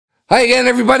Hi again,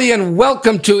 everybody, and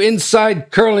welcome to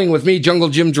Inside Curling with me, Jungle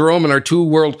Jim Jerome, and our two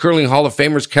World Curling Hall of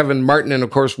Famers, Kevin Martin and, of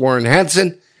course, Warren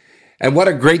Hansen. And what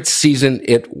a great season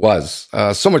it was.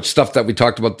 So much stuff that we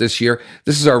talked about this year.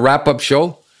 This is our wrap-up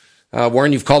show.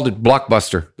 Warren, you've called it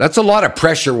Blockbuster. That's a lot of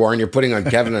pressure, Warren, you're putting on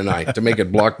Kevin and I to make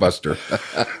it Blockbuster.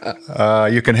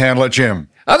 You can handle it, Jim.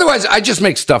 Otherwise, I just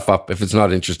make stuff up if it's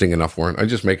not interesting enough, Warren. I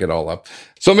just make it all up.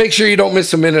 So make sure you don't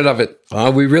miss a minute of it.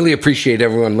 We really appreciate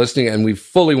everyone listening, and we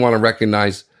fully want to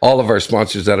recognize all of our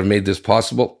sponsors that have made this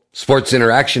possible. Sports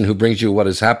Interaction, who brings you what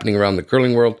is happening around the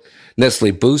curling world.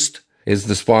 Nestle Boost is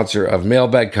the sponsor of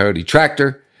Mailbag. Coyote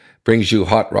Tractor brings you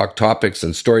Hot Rock Topics,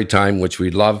 and Storytime, which we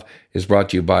love, is brought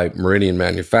to you by Meridian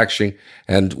Manufacturing.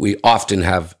 And we often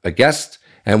have a guest,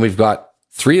 and we've got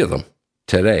 3 of them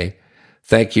today.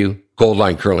 Thank you,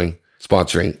 Goldline Curling,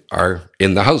 sponsoring our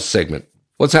In the House segment.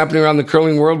 What's happening around the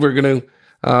curling world? We're going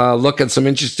to look at some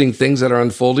interesting things that are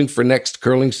unfolding for next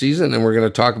curling season, and we're going to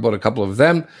talk about a couple of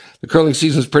them. The curling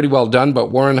season's pretty well done,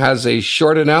 but Warren has a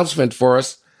short announcement for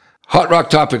us. Hot Rock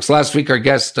Topics. Last week, our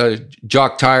guest,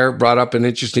 Jock Tyre, brought up an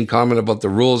interesting comment about the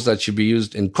rules that should be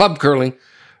used in club curling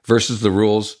versus the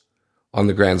rules on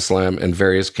the Grand Slam and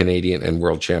various Canadian and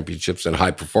World Championships and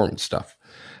high performance stuff.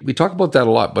 We talk about that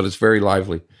a lot, but it's very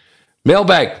lively.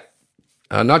 Mailbag.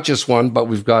 Not just one, but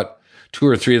we've got 2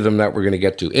 or 3 of them that we're going to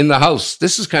get to. In the House.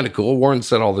 This is kind of cool. Warren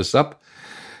set all this up.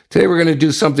 Today, we're going to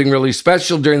do something really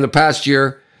special. During the past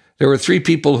year, there were 3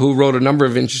 people who wrote a number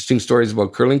of interesting stories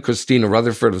about curling. Christina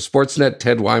Rutherford of Sportsnet,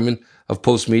 Ted Wyman of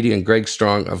Postmedia, and Greg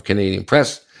Strong of Canadian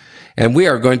Press. And we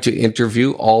are going to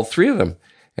interview all 3 of them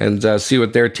and see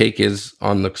what their take is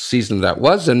on the season that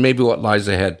was and maybe what lies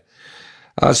ahead.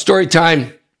 Story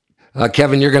time.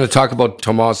 Kevin, you're going to talk about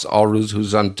Tomas Ahlroos,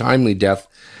 whose untimely death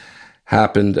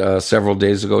happened several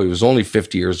days ago. He was only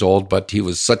 50 years old, but he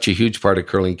was such a huge part of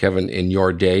curling, Kevin, in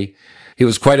your day. He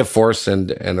was quite a force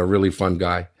and a really fun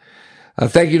guy.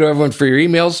 Thank you to everyone for your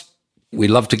emails. We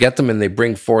love to get them, and they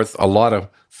bring forth a lot of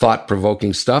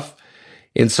thought-provoking stuff.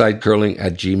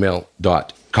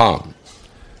 InsideCurling@gmail.com.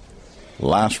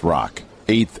 Last rock,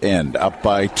 8th end, up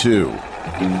by 2.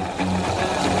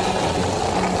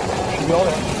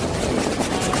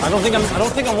 I don't think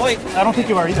I'm white. I don't think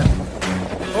you are either.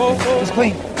 Oh. It's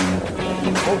clean.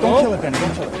 Oh, don't kill it, Benny.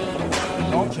 Don't kill it.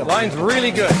 Don't kill it. Line's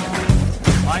really good.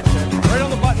 Line's good. Right on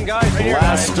the button, guys. Right here,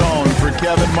 Last guys. stone for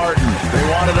Kevin Martin. They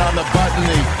want it on the button.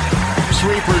 The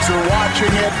sweepers are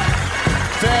watching it.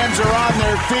 Fans are on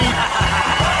their feet.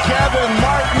 Kevin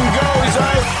Martin goes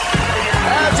out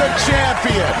as a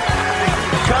champion.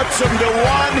 Cuts him to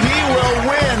 1. He will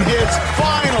win his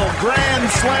final Grand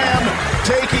Slam,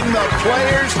 taking the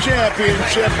Players'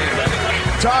 Championship.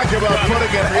 Talk about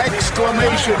putting an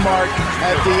exclamation mark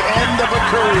at the end of a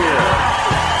career.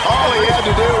 All he had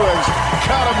to do was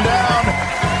cut him down.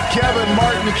 Kevin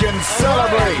Martin can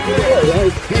celebrate.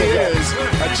 He is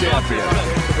a champion.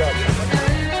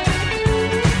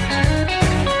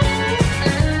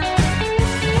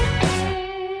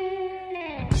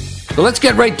 So let's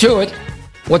get right to it.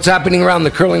 What's happening around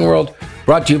the curling world?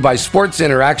 Brought to you by Sports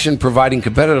Interaction, providing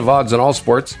competitive odds on all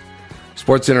sports.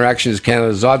 Sports Interaction is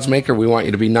Canada's odds maker. We want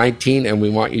you to be 19, and we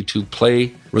want you to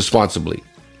play responsibly.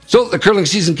 So the curling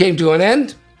season came to an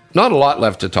end. Not a lot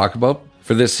left to talk about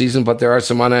for this season, but there are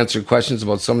some unanswered questions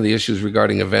about some of the issues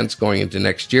regarding events going into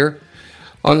next year.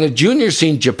 On the junior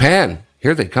scene, Japan,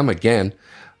 here they come again,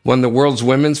 won the world's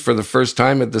women's for the first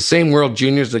time. At the same World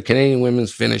Juniors, the Canadian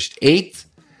women's finished 8th.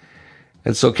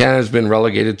 And so Canada's been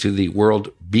relegated to the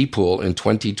World B Pool in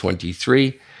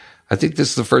 2023. I think this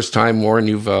is the first time, Warren,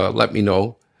 you've let me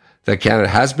know that Canada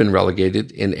has been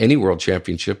relegated in any World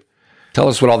Championship. Tell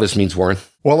us what all this means, Warren.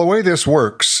 Well, the way this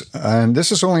works, and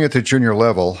this is only at the junior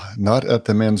level, not at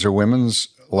the men's or women's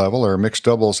level, or mixed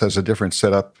doubles has a different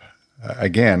setup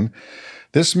again.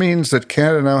 This means that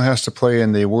Canada now has to play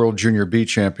in the World Junior B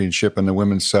Championship on the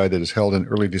women's side that is held in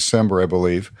early December, I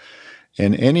believe.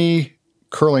 And any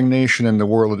curling nation in the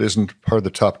world that isn't part of the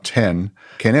top 10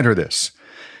 can enter this.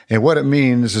 And what it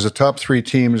means is the top 3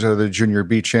 teams of the Junior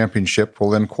B Championship will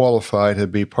then qualify to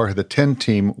be part of the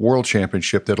 10-team World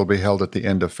Championship that will be held at the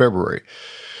end of February.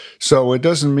 So it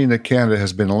doesn't mean that Canada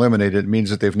has been eliminated. It means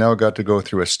that they've now got to go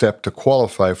through a step to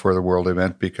qualify for the world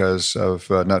event because of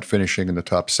not finishing in the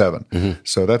top 7. Mm-hmm.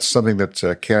 So that's something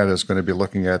that Canada is going to be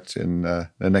looking at in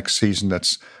the next season.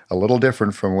 That's a little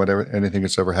different from anything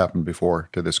that's ever happened before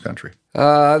to this country.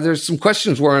 There's some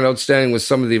questions, Warren, outstanding with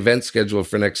some of the events scheduled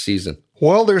for next season.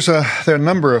 Well, there are a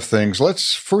number of things.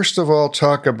 Let's first of all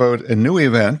talk about a new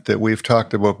event that we've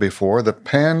talked about before, the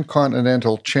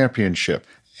Pan-Continental Championship.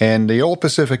 And the old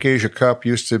Pacific Asia Cup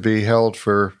used to be held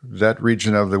for that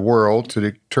region of the world to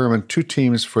determine 2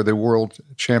 teams for the World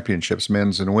Championships,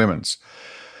 men's and women's.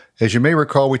 As you may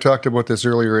recall, we talked about this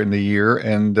earlier in the year,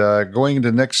 and going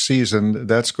into next season,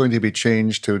 that's going to be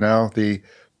changed to now the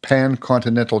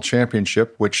Pan-Continental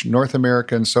Championship, which North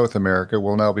America and South America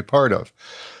will now be part of.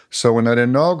 So in that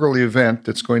inaugural event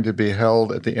that's going to be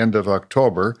held at the end of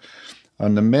October,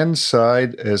 on the men's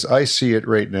side, as I see it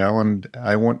right now, and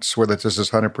I won't swear that this is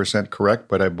 100% correct,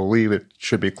 but I believe it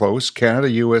should be close,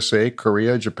 Canada, USA,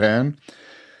 Korea, Japan,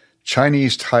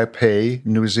 Chinese Taipei,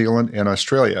 New Zealand, and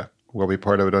Australia will be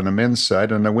part of it on the men's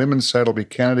side. On the women's side, it'll be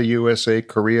Canada, USA,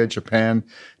 Korea, Japan,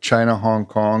 China, Hong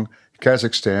Kong,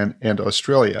 Kazakhstan, and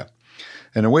Australia.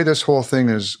 And the way this whole thing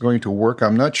is going to work,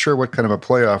 I'm not sure what kind of a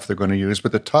playoff they're going to use,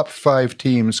 but the top 5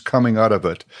 teams coming out of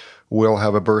it will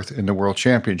have a berth in the World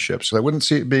Championship. So I wouldn't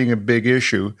see it being a big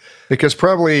issue because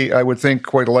probably I would think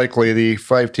quite likely the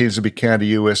 5 teams would be Canada,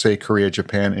 USA, Korea,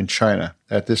 Japan, and China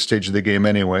at this stage of the game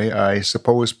anyway. I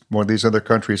suppose one of these other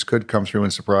countries could come through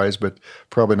and surprise, but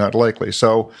probably not likely.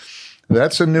 So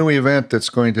that's a new event that's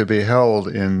going to be held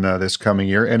in this coming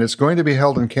year, and it's going to be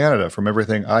held in Canada from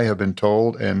everything I have been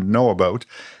told and know about.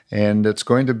 And it's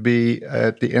going to be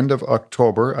at the end of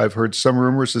October. I've heard some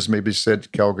rumors this may be said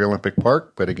Calgary Olympic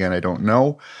Park, but again, I don't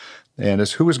know. And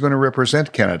as who is going to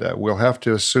represent Canada, we'll have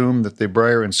to assume that the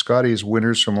Brier and Scotties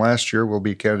winners from last year will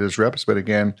be Canada's reps, but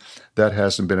again, that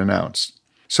hasn't been announced.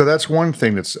 So that's one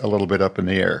thing that's a little bit up in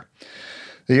the air.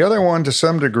 The other one, to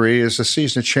some degree, is the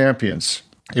Season of Champions.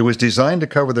 It was designed to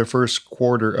cover the first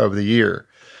quarter of the year,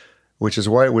 which is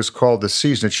why it was called the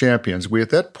Season of Champions. We, at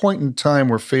that point in time,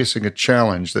 were facing a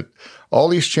challenge that all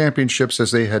these championships,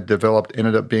 as they had developed,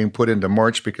 ended up being put into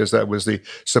March because that was the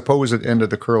supposed end of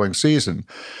the curling season.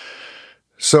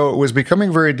 So it was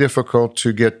becoming very difficult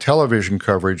to get television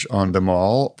coverage on them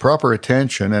all, proper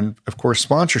attention, and, of course,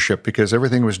 sponsorship, because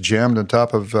everything was jammed on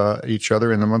top of each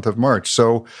other in the month of March.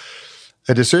 So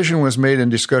a decision was made in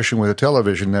discussion with the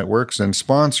television networks and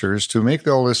sponsors to make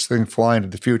all this thing fly into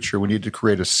the future. We need to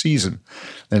create a season.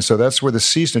 And so that's where the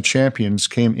Season of Champions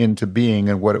came into being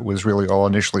and what it was really all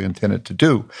initially intended to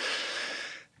do.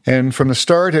 And from the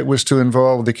start, it was to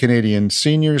involve the Canadian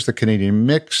seniors, the Canadian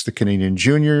mix, the Canadian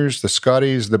juniors, the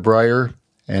Scotties, the Brier,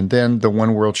 and then the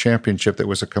One World Championship that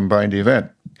was a combined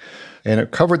event. And it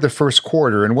covered the first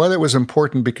quarter. And why that was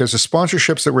important, because the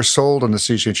sponsorships that were sold on the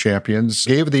Season of Champions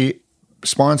gave the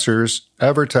sponsors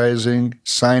advertising,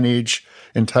 signage,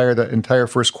 the entire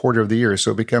first quarter of the year.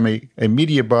 So it became a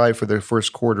media buy for the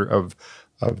first quarter of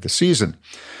the season.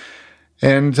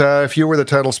 And if you were the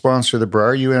title sponsor of the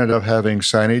Brier, you ended up having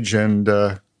signage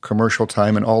and commercial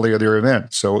time and all the other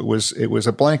events. So it was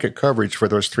a blanket coverage for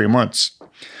those 3 months.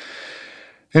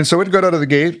 And so it got out of the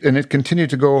gate, and it continued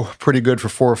to go pretty good for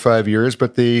 4 or 5 years.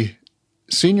 But the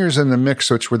seniors in the mix,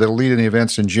 which were the lead in the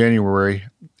events in January,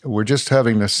 were just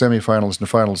having the semifinals and the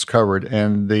finals covered,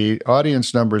 and the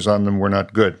audience numbers on them were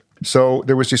not good. So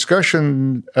there was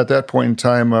discussion at that point in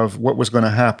time of what was going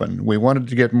to happen. We wanted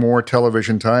to get more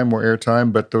television time, more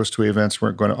airtime, but those 2 events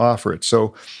weren't going to offer it.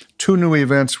 So 2 new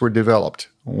events were developed.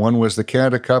 One was the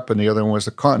Canada Cup and the other one was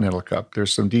the Continental Cup.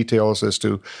 There's some details as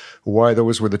to why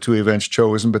those were the 2 events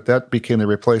chosen, but that became the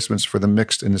replacements for the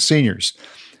mixed and the seniors.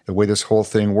 The way this whole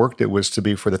thing worked, it was to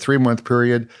be for the 3-month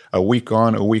period, a week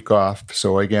on, a week off.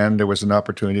 So again, there was an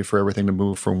opportunity for everything to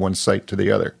move from one site to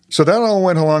the other. So that all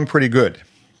went along pretty good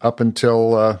up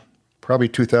until probably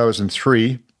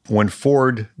 2003, when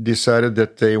Ford decided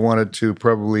that they wanted to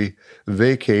probably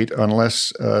vacate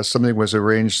unless something was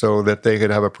arranged so that they could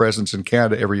have a presence in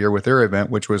Canada every year with their event,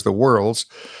 which was the Worlds.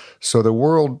 So the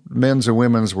World men's and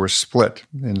women's were split.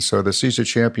 And so the Season of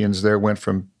Champions there went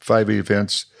from 5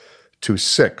 events to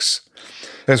 6.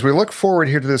 As we look forward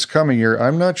here to this coming year,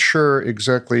 I'm not sure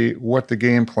exactly what the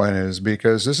game plan is,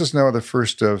 because this is now the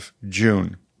 1st of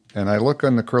June. And I look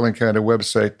on the Curling Canada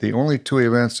website, the only 2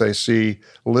 events I see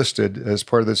listed as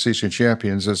part of the Season of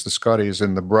Champions is the Scotties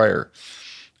and the Brier.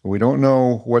 We don't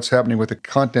know what's happening with the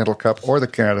Continental Cup or the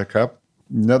Canada Cup.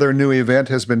 Another new event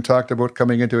has been talked about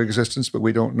coming into existence, but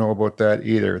we don't know about that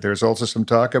either. There's also some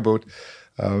talk about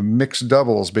mixed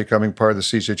doubles becoming part of the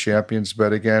Season of Champions,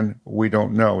 but again, we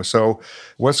don't know. So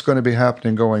what's going to be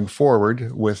happening going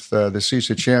forward with the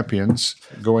Season of Champions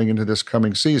going into this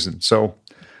coming season? So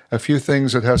a few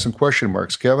things that have some question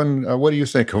marks. Kevin, what do you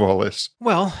think of all this?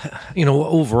 Well,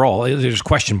 overall, there's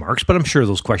question marks, but I'm sure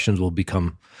those questions will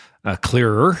become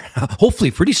clearer,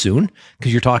 hopefully pretty soon,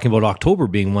 because you're talking about October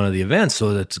being one of the events,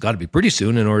 so that's got to be pretty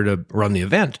soon in order to run the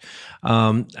event.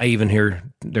 I even hear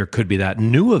there could be that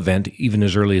new event even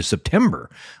as early as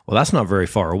September. Well, that's not very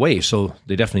far away, so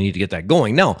they definitely need to get that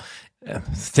going. Now,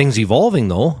 Things evolving,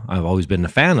 though, I've always been a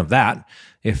fan of that.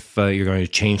 If you're going to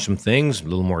change some things, a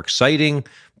little more exciting,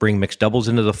 bring mixed doubles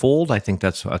into the fold, I think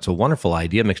that's a wonderful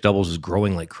idea. Mixed doubles is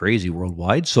growing like crazy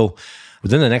worldwide. So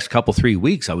within the next 3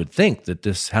 weeks, I would think that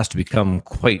this has to become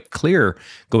quite clear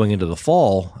going into the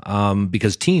fall,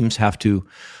 because teams have to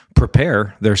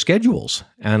prepare their schedules.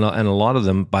 And a lot of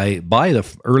them, by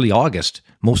the early August,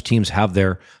 most teams have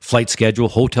their flight schedule,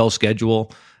 hotel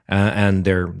schedule, and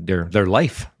their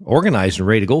life organized and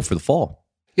ready to go for the fall.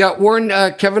 Yeah, Warren,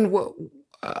 Kevin,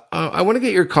 I want to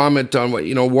get your comment on what,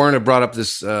 Warren had brought up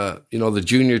this, the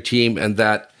junior team, and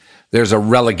that there's a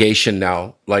relegation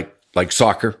now, like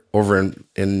soccer over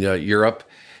in Europe,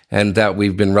 and that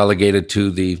we've been relegated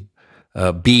to the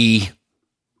B,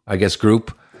 I guess,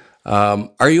 group.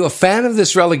 Are you a fan of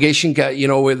this relegation?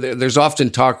 There's often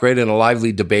talk, right, and a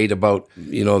lively debate about,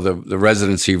 the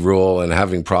residency rule and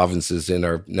having provinces in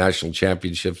our national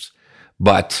championships,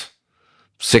 but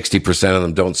 60% of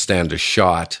them don't stand a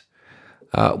shot.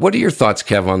 What are your thoughts,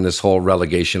 Kev, on this whole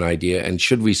relegation idea, and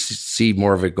should we see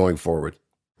more of it going forward?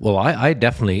 Well, I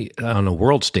definitely, on a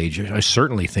world stage, I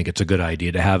certainly think it's a good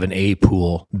idea to have an A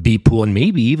pool, B pool, and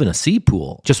maybe even a C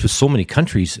pool, just with so many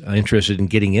countries interested in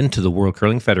getting into the World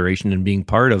Curling Federation and being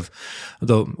part of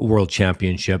the World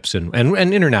Championships and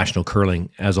international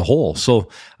curling as a whole. So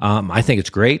I think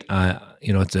it's great.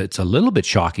 It's a little bit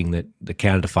shocking that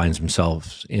Canada finds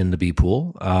themselves in the B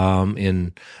pool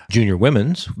in junior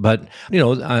women's, but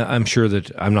I'm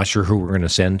not sure who we're going to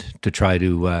send to try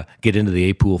to get into the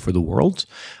A pool for the Worlds,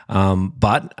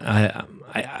 but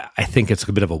I think it's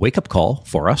a bit of a wake up call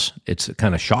for us. It's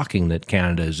kind of shocking that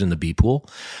Canada is in the B pool,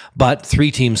 but 3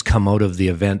 teams come out of the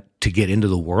event to get into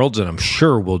the Worlds, and I'm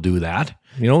sure we'll do that.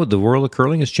 The world of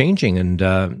curling is changing,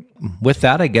 and with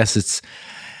that, I guess it's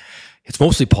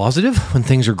mostly positive when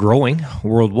things are growing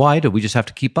worldwide. We just have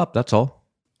to keep up. That's all.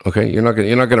 Okay, you're not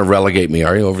going to relegate me,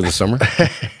 are you, over the summer?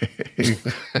 It's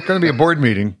going to be a board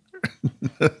meeting.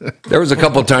 There was a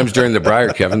couple of times during the Brier,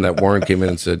 Kevin, that Warren came in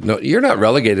and said, "No, you're not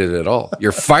relegated at all.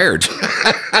 You're fired."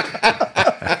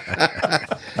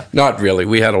 Not really.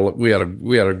 We had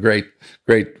a great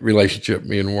relationship,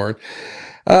 me and Warren.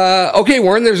 Okay,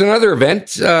 Warren. There's another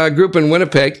event. Group in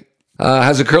Winnipeg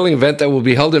has a curling event that will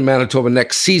be held in Manitoba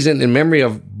next season in memory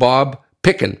of Bob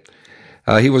Picken.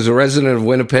 He was a resident of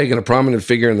Winnipeg and a prominent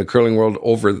figure in the curling world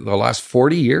over the last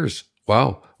 40 years.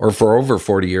 Wow. Or for over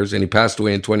 40 years. And he passed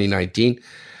away in 2019.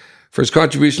 For his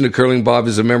contribution to curling, Bob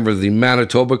is a member of the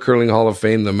Manitoba Curling Hall of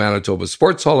Fame, the Manitoba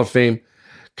Sports Hall of Fame,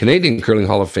 Canadian Curling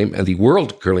Hall of Fame, and the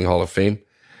World Curling Hall of Fame.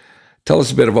 Tell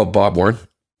us a bit about Bob, Warren.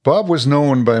 Bob was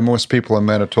known by most people in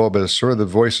Manitoba as sort of the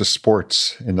voice of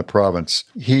sports in the province.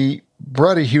 He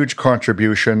brought a huge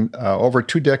contribution. Over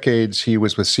 2 decades, he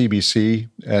was with CBC,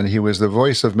 and he was the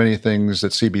voice of many things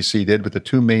that CBC did, but the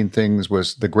 2 main things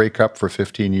was the Grey Cup for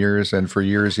 15 years, and for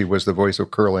years he was the voice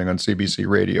of curling on CBC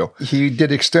radio. He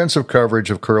did extensive coverage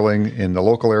of curling in the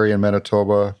local area in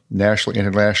Manitoba, nationally,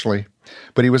 internationally,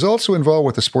 but he was also involved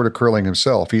with the sport of curling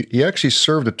himself. He actually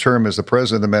served a term as the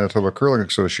president of the Manitoba Curling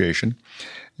Association,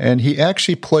 and he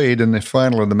actually played in the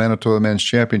final of the Manitoba Men's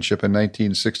Championship in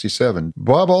 1967.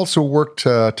 Bob also worked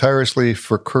tirelessly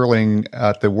for curling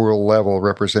at the world level,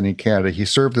 representing Canada. He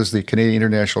served as the Canadian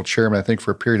International Chairman, I think,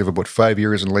 for a period of about 5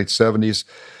 years in the late 70s,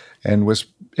 and was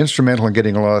instrumental in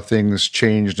getting a lot of things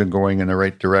changed and going in the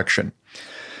right direction.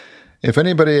 If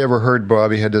anybody ever heard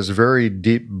Bob, he had this very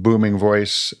deep, booming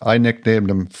voice. I nicknamed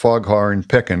him Foghorn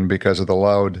Picken because of the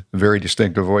loud, very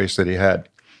distinctive voice that he had.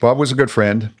 Bob was a good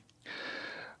friend.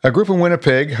 A group in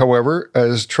Winnipeg, however,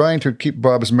 is trying to keep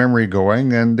Bob's memory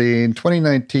going, and they, in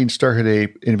 2019, started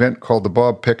an event called the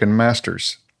Bob Picken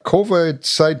Masters. COVID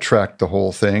sidetracked the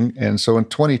whole thing, and so in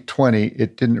 2020,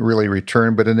 it didn't really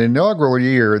return, but in the inaugural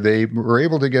year, they were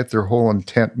able to get their whole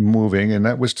intent moving, and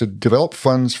that was to develop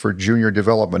funds for junior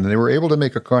development, and they were able to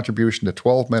make a contribution to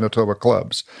 12 Manitoba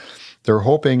clubs. They're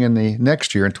hoping in the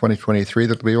next year, in 2023,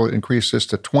 that they'll be able to increase this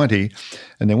to 20,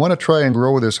 and they want to try and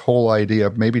grow this whole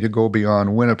idea, maybe to go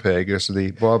beyond Winnipeg, as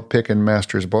the Bob Picken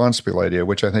Masters Bonspiel idea,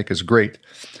 which I think is great.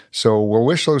 So we'll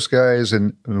wish those guys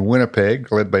in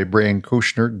Winnipeg, led by Brian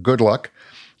Kushner, good luck.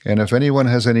 And if anyone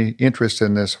has any interest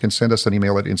in this, can send us an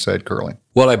email at Inside Curling.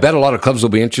 Well, I bet a lot of clubs will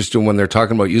be interested when they're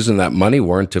talking about using that money,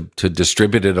 Warren, to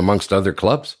distribute it amongst other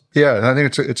clubs. Yeah, I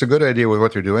think it's a good idea with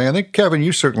what they're doing. I think, Kevin,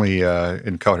 you certainly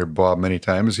encountered Bob many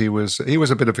times. He was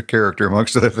a bit of a character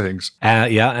amongst other things.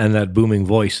 Yeah, and that booming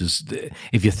voice is,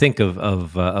 if you think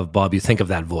of Bob, you think of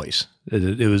that voice.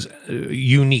 It was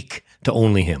unique to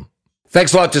only him.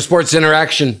 Thanks a lot to Sports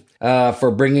Interaction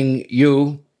for bringing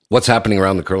you what's happening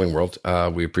around the curling world.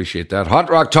 We appreciate that. Hot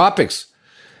Rock Topics.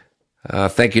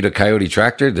 Thank you to Coyote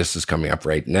Tractor. This is coming up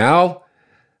right now.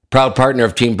 Proud partner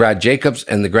of Team Brad Jacobs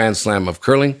and the Grand Slam of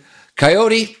Curling.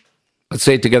 Coyote, let's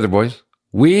say it together, boys.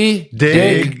 We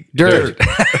dig dirt.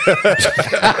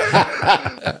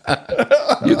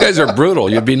 You guys are brutal.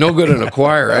 You'd be no good in a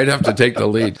choir. I'd have to take the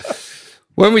lead.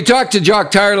 When we talked to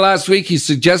Jock Tyre last week, he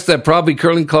suggests that probably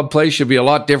curling club play should be a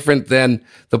lot different than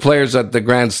the players at the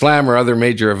Grand Slam or other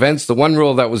major events. The one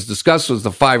rule that was discussed was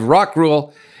the 5 rock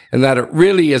rule, and that it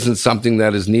really isn't something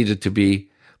that is needed to be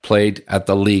played at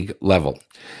the league level.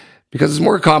 Because it's a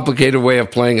more complicated way of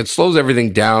playing, it slows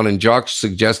everything down, and Jock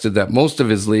suggested that most of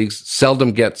his leagues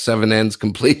seldom get 7 ends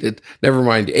completed, never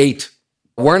mind 8.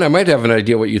 Warren, I might have an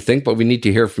idea what you think, but we need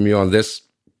to hear from you on this.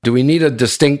 Do we need a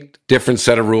distinct, different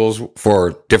set of rules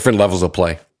for different levels of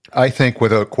play? I think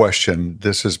without question,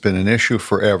 this has been an issue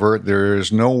forever. There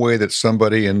is no way that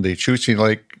somebody in the Choochie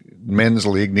Lake men's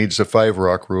league needs a 5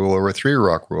 rock rule or a 3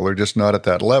 rock rule. They're just not at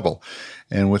that level.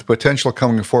 And with potential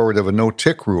coming forward of a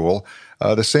no-tick rule,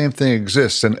 the same thing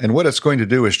exists. And what it's going to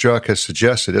do, as Jock has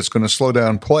suggested, it's going to slow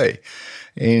down play.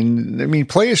 And I mean,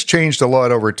 play has changed a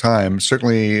lot over time.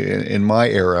 Certainly in my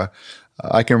era,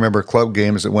 I can remember club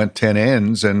games that went 10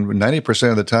 ends, and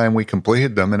 90% of the time we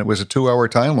completed them, and it was a 2-hour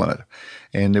time limit.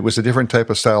 And it was a different type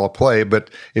of style of play. But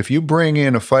if you bring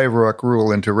in a 5 rock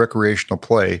rule into recreational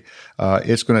play,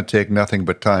 it's going to take nothing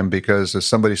but time, because as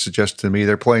somebody suggested to me,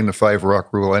 they're playing the 5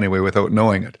 rock rule anyway without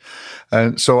knowing it.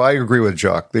 And so I agree with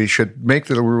Jock. They should make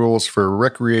the rules for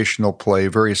recreational play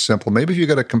very simple. Maybe if you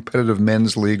got a competitive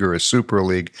men's league or a super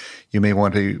league, you may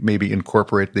want to maybe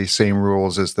incorporate the same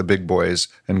rules as the big boys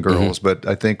and girls. Mm-hmm. But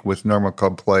I think with normal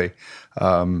club play,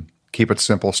 keep it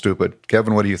simple, stupid.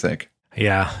 Kevin, what do you think?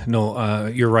 Yeah, no,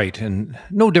 you're right. And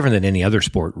no different than any other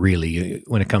sport, really.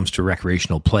 When it comes to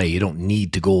recreational play, you don't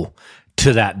need to go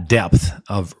to that depth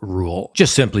of rule.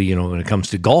 Just simply, when it comes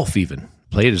to golf even,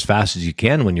 play it as fast as you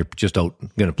can when you're just out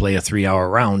going to play a 3-hour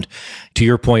round. To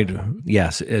your point,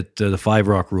 yes, the 5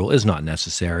 rock rule is not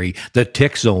necessary. The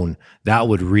tick zone, that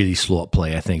would really slow up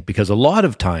play, I think, because a lot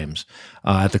of times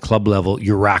at the club level,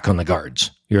 you rack on the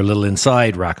guards. You're a little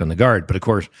inside, rack on the guard. But of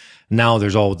course, now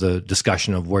there's all the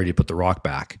discussion of where do you put the rock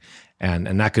back. And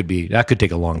that could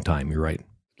take a long time. You're right.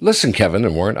 Listen, Kevin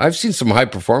and Warren, I've seen some high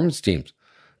performance teams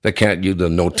that can't use the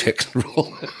no tick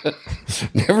rule.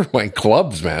 Never mind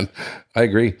clubs, man. I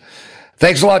agree.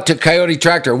 Thanks a lot to Coyote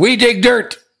Tractor. We dig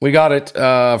dirt. We got it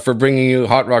for bringing you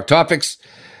Hot Rock topics.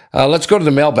 Let's go to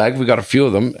the mailbag. We got a few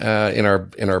of them in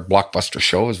our blockbuster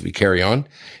show as we carry on.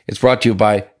 It's brought to you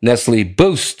by Nestle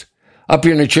Boost. Up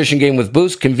your nutrition game with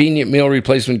Boost, convenient meal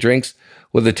replacement drinks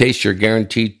with a taste you're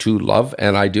guaranteed to love.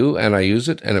 And I do, and I use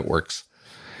it, and it works.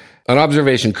 An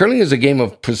observation: curling is a game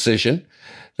of precision.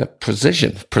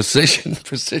 Precision.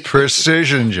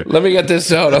 Let me get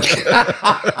this out. Okay.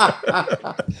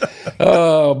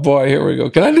 Oh, boy, here we go.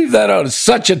 Can I leave that out? It's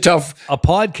such a tough... A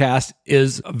podcast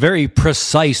is a very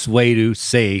precise way to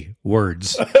say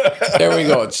words. There we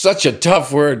go. It's such a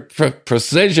tough word.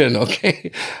 Precision,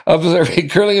 okay? Observing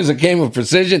curling is a game of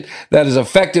precision that is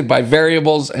affected by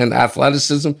variables and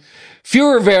athleticism.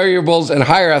 Fewer variables and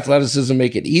higher athleticism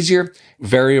make it easier.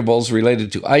 Variables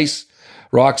related to ice,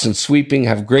 rocks, and sweeping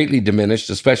have greatly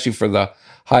diminished, especially for the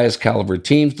highest caliber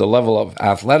teams. The level of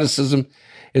athleticism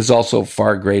is also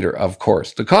far greater, of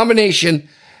course. The combination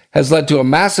has led to a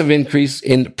massive increase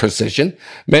in precision.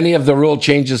 Many of the rule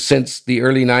changes since the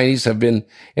early 90s have been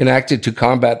enacted to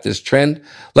combat this trend.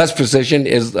 Less precision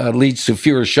leads to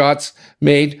fewer shots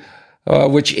made,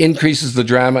 which increases the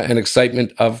drama and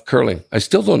excitement of curling. I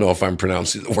still don't know if I'm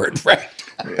pronouncing the word right.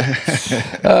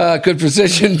 Could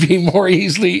precision be more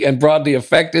easily and broadly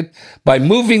affected by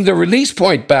moving the release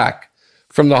point back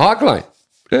from the hog line?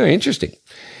 Very interesting.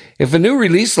 If a new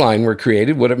release line were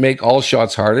created, would it make all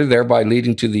shots harder, thereby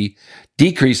leading to the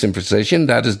decrease in precision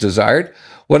that is desired?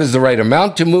 What is the right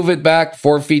amount to move it back?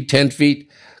 4 feet, 10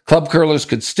 feet? Club curlers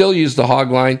could still use the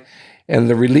hog line, and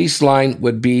the release line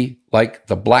would be like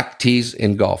the black tees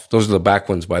in golf. Those are the back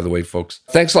ones, by the way, folks.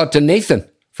 Thanks a lot to Nathan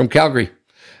from Calgary.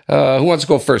 Who wants to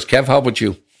go first? Kev, how about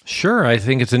you? Sure. I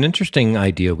think it's an interesting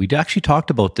idea. We'd actually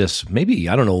talked about this maybe,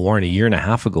 I don't know, Warren, a year and a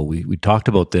half ago. We talked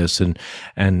about this and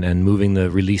moving the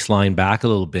release line back a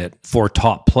little bit for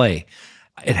top play.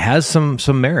 It has some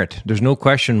merit. There's no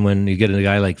question when you get a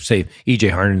guy like, say,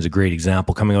 EJ Harden's a great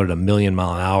example, coming out at 1,000,000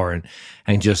 mile an hour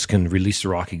and just can release the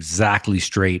rock exactly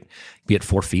straight, be it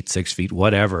 4 feet, 6 feet,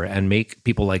 whatever, and make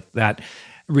people like that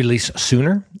release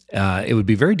sooner. It would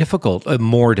be very difficult,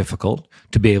 more difficult,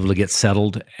 to be able to get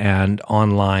settled and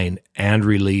online and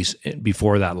release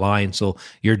before that line. So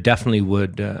you definitely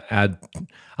would add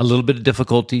a little bit of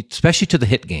difficulty, especially to the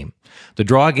hit game. The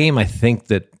draw game, I think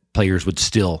that players would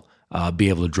still be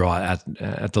able to draw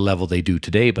at the level they do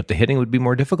today. But the hitting would be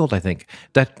more difficult, I think.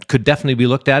 That could definitely be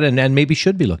looked at and maybe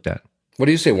should be looked at. What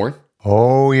do you say, Warren?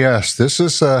 Oh, yes. This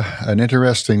is an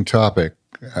interesting topic.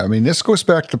 I mean, this goes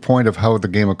back to the point of how the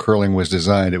game of curling was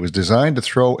designed. It was designed to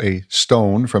throw a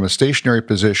stone from a stationary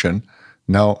position,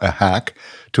 now a hack,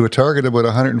 to a target about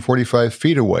 145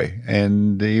 feet away.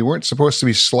 And you weren't supposed to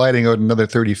be sliding out another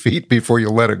 30 feet before you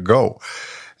let it go.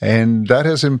 And that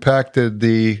has impacted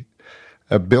the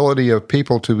ability of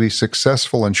people to be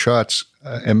successful in shots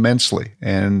immensely.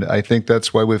 And I think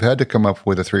that's why we've had to come up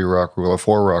with a 3-rock rule, a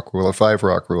 4-rock rule, a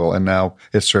 5-rock rule. And now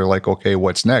it's sort of like, okay,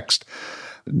 what's next?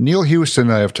 Neil Houston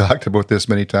and I have talked about this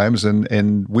many times,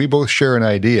 and we both share an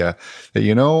idea that,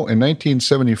 in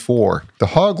 1974, the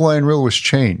hog line rule was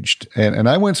changed. And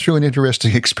I went through an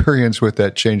interesting experience with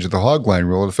that change of the hog line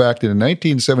rule. In fact, in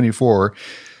 1974,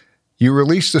 you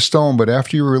released the stone, but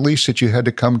after you released it, you had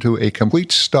to come to a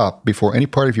complete stop before any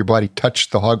part of your body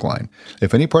touched the hog line.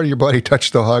 If any part of your body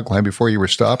touched the hog line before you were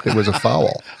stopped, it was a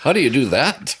foul. How do you do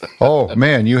that? Oh,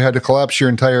 man, you had to collapse your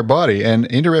entire body.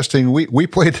 And interesting, we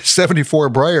played the 74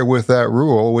 Brier with that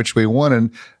rule, which we won.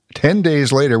 And 10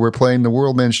 days later, we're playing the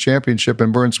World Men's Championship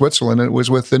in Bern, Switzerland, and it was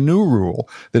with the new rule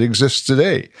that exists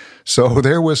today. So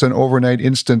there was an overnight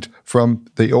instant from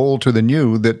the old to the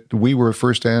new that we were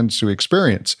firsthand to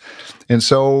experience. And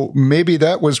so maybe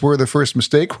that was where the first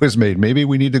mistake was made. Maybe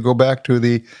we need to go back to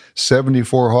the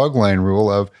 74 hog line rule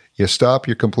of you stop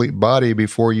your complete body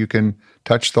before you can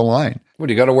touch the line. What,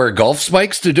 do you got to wear golf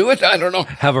spikes to do it? I don't know.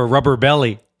 Have a rubber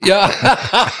belly. Yeah.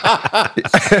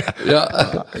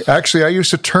 Actually, I used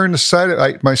to turn the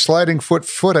side, my sliding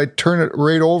foot, I'd turn it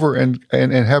right over and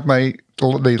have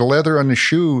the leather on the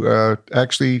shoe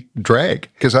actually drag.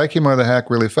 Because I came out of the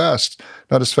hack really fast.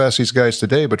 Not as fast as these guys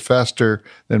today, but faster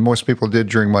than most people did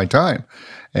during my time.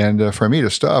 And for me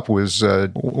to stop was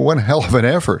one hell of an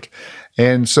effort.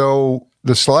 And so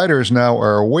the sliders now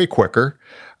are way quicker.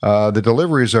 The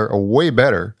deliveries are way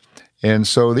better. And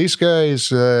so these guys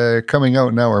coming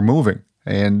out now are moving.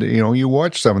 And, you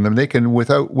watch some of them, they can,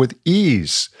 with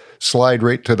ease, slide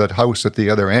right to the house at the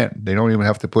other end. They don't even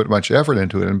have to put much effort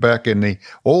into it. And back in the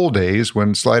old days,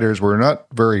 when sliders were not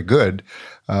very good,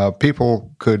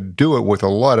 people could do it with a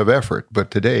lot of effort. But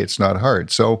today, it's not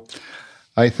hard. So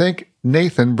I think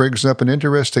Nathan brings up an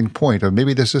interesting point of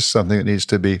maybe this is something that needs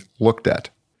to be looked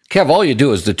at. Kev, all you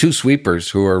do is the two sweepers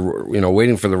who are,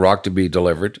 waiting for the rock to be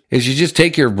delivered, is you just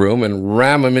take your broom and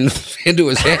ram him into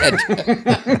his head.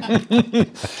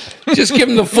 Just give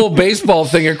him the full baseball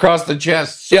thing across the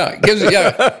chest. Yeah, gives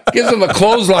him a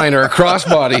clothesline or a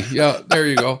crossbody. Yeah, there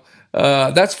you go.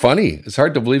 That's funny. It's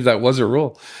hard to believe that was a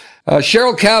rule.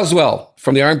 Cheryl Caswell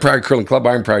from the Iron Pryor Curling Club,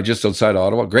 Iron Pryor, just outside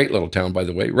Ottawa, great little town, by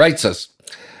the way, writes us,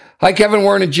 "Hi, Kevin,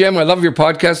 Warren, and Jim. I love your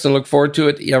podcast and look forward to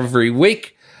it every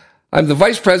week. I'm the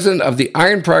vice president of the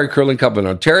Iron Pryor Curling Club in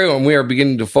Ontario, and we are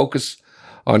beginning to focus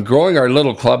on growing our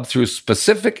little club through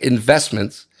specific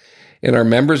investments in our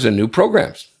members and new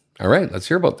programs." All right, let's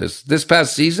hear about this. This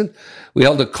past season, we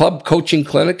held a club coaching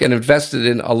clinic and invested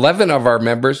in 11 of our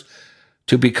members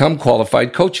to become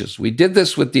qualified coaches. We did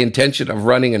this with the intention of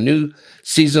running a new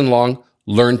season-long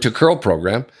Learn to Curl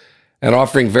program and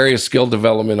offering various skill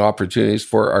development opportunities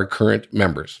for our current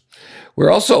members. We're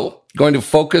also going to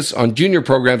focus on junior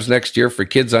programs next year for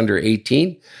kids under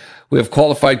 18. We have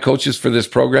qualified coaches for this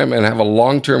program and have a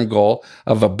long-term goal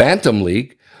of a Bantam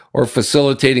League or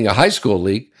facilitating a high school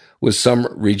league with some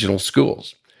regional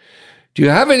schools. Do you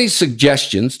have any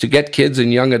suggestions to get kids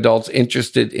and young adults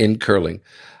interested in curling?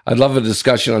 I'd love a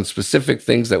discussion on specific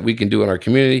things that we can do in our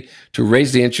community to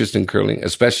raise the interest in curling,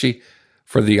 especially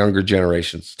for the younger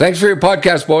generations. Thanks for your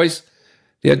podcast, boys.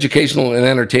 The educational and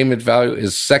entertainment value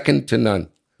is second to none.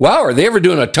 Wow, are they ever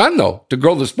doing a ton, though, to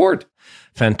grow the sport?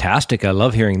 Fantastic. I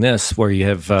love hearing this, where you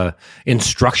have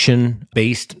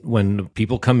instruction-based when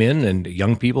people come in, and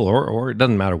young people, or it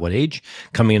doesn't matter what age,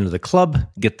 coming into the club,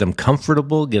 get them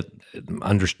comfortable, get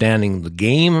understanding the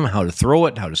game, how to throw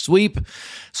it, how to sweep,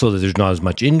 so that there's not as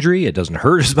much injury, it doesn't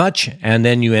hurt as much, and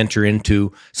then you enter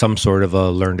into some sort of a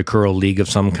Learn to Curl league of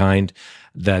some kind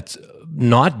that's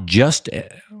not just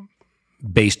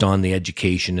based on the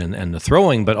education and the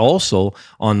throwing, but also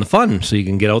on the fun. So you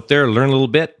can get out there, learn a little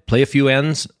bit, play a few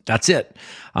ends. That's it.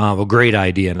 A great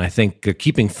idea. And I think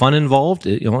keeping fun involved,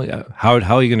 how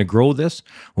are you going to grow this?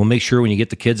 We'll make sure when you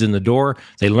get the kids in the door,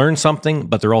 they learn something,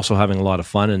 but they're also having a lot of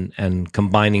fun and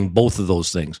combining both of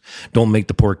those things. Don't make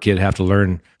the poor kid have to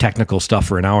learn technical stuff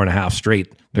for an hour and a half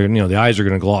straight. The eyes are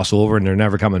going to gloss over and they're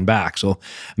never coming back. So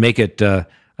make it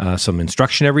some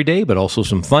instruction every day, but also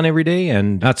some fun every day.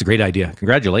 And that's a great idea.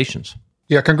 Congratulations.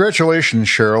 Yeah, congratulations,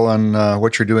 Cheryl, on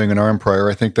what you're doing in Armprior.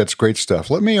 I think that's great stuff.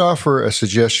 Let me offer a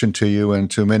suggestion to you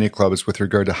and to many clubs with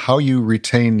regard to how you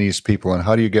retain these people and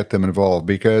how do you get them involved,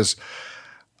 because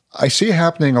I see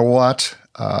happening a lot.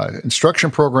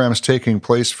 Instruction programs taking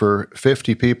place for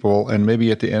 50 people, and maybe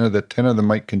at the end of 10 of them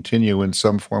might continue in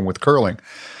some form with curling.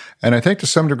 And I think to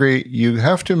some degree, you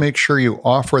have to make sure you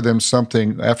offer them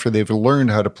something after they've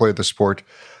learned how to play the sport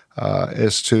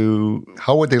as to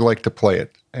how would they like to play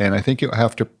it. And I think you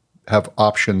have to have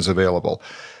options available.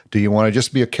 Do you want to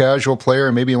just be a casual player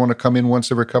and maybe you want to come in once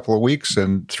every couple of weeks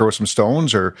and throw some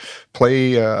stones or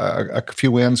play a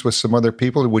few ends with some other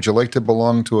people? Would you like to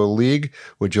belong to a league?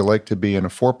 Would you like to be in a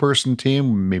 4-person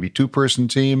team, maybe 2-person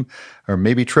team, or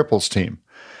maybe triples team?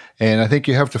 And I think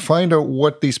you have to find out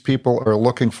what these people are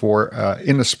looking for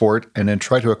in the sport and then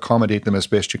try to accommodate them as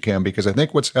best you can. Because I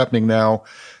think what's happening now,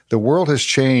 the world has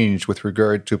changed with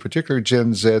regard to particularly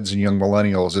Gen Zs and young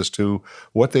millennials as to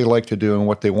what they like to do and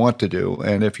what they want to do.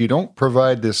 And if you don't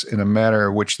provide this in a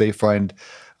manner which they find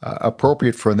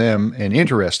appropriate for them and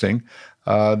interesting,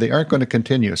 they aren't going to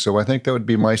continue. So I think that would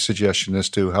be my suggestion as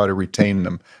to how to retain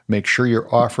them. Make sure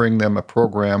you're offering them a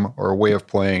program or a way of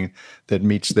playing that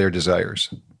meets their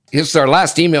desires. Here's our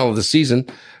last email of the season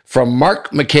from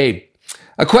Mark McCabe.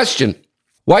 A question: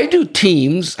 why do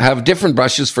teams have different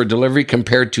brushes for delivery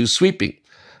compared to sweeping?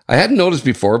 I hadn't noticed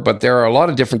before, but there are a lot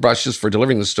of different brushes for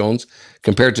delivering the stones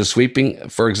compared to sweeping.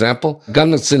 For example,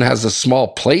 Gunnlaugson has a small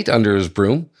plate under his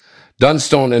broom.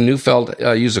 Dunstone and Neufeld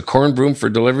use a corn broom for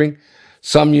delivering.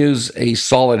 Some use a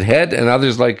solid head, and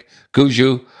others like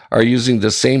Guju are using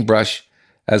the same brush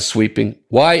as sweeping.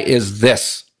 Why is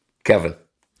this, Kevin?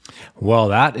 Well,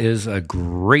 that is a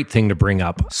great thing to bring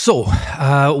up. So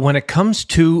when it comes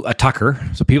to a tucker,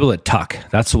 so people that tuck,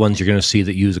 that's the ones you're going to see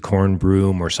that use a corn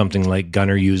broom or something like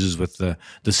Gunner uses with the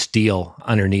steel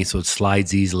underneath so it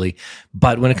slides easily.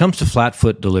 But when it comes to flat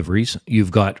foot deliveries, you've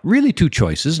got really two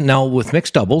choices. Now with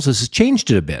mixed doubles, this has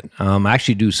changed it a bit. I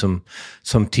actually do some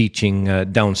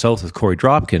teaching down south with Corey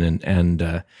Dropkin,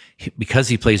 and because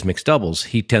he plays mixed doubles,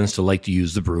 he tends to like to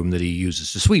use the broom that he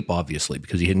uses to sweep, obviously,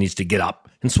 because he needs to get up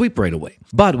and sweep right away.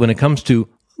 But when it comes to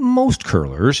most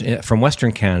curlers, from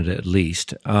Western Canada at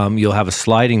least, you'll have a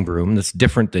sliding broom that's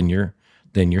different than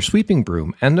your sweeping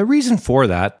broom. And the reason for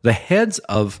that, the heads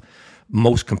of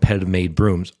most competitive made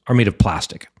brooms are made of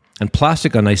plastic. And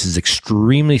plastic on ice is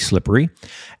extremely slippery.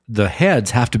 The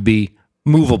heads have to be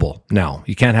movable now.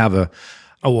 You can't have a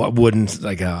wooden,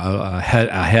 like a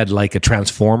head like a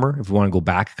transformer. If you want to go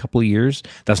back a couple of years,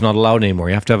 that's not allowed anymore.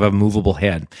 You have to have a movable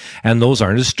head. And those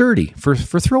aren't as sturdy for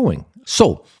throwing.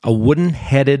 So a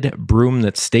wooden-headed broom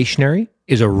that's stationary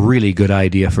is a really good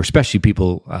idea for especially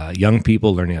people, young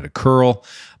people learning how to curl.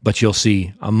 But you'll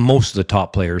see most of the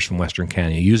top players from Western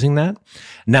Canada using that.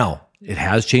 Now, it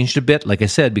has changed a bit, like I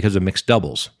said, because of mixed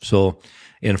doubles. So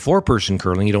in 4-person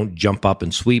curling, you don't jump up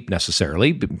and sweep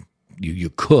necessarily.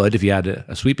 You could if you had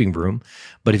a sweeping broom,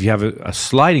 but if you have a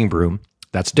sliding broom,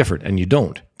 that's different, and you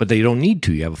don't. But you don't need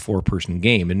to. You have a 4-person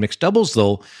game. In mixed doubles,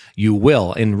 though, you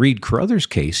will. In Reed Carruthers'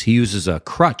 case, he uses a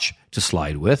crutch to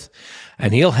slide with,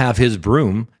 and he'll have his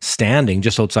broom standing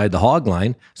just outside the hog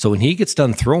line. So when he gets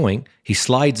done throwing, he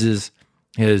slides his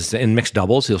in mixed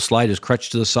doubles, he'll slide his crutch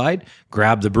to the side,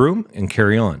 grab the broom, and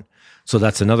carry on. So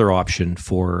that's another option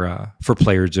for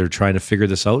players that are trying to figure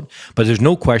this out. But there's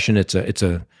no question it's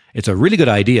a really good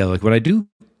idea. Like when I do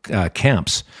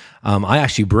camps, I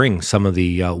actually bring some of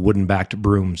the wooden-backed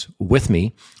brooms with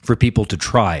me for people to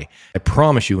try. I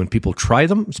promise you, when people try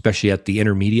them, especially at the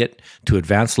intermediate to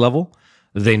advanced level,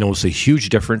 they notice a huge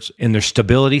difference in their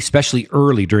stability, especially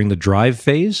early during the drive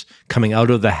phase, coming out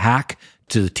of the hack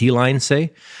to the T-line,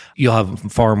 say. You'll have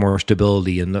far more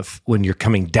stability when you're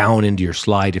coming down into your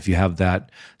slide if you have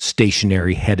that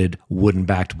stationary-headed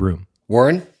wooden-backed broom.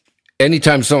 Warren?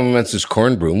 Anytime someone mentions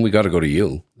corn broom, we got to go to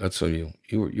you. That's so you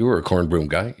were a corn broom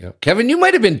guy. Yeah. Kevin, you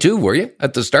might have been too, were you,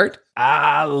 at the start?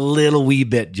 A little wee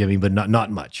bit, Jimmy, but not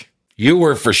much. You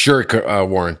were for sure,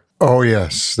 Warren. Oh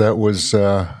yes, that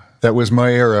was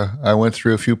my era. I went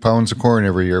through a few pounds of corn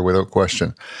every year without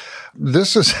question.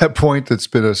 This is a point that's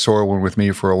been a sore one with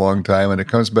me for a long time, and it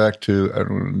comes back to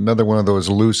another one of those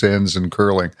loose ends in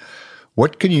curling.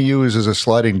 What can you use as a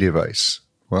sliding device?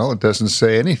 Well, it doesn't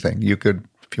say anything. You could,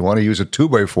 if you want to use a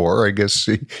 2x4, I guess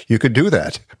you could do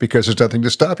that because there's nothing to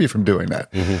stop you from doing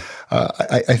that.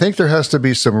 Mm-hmm. I think there has to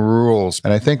be some rules,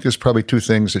 and I think there's probably two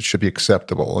things that should be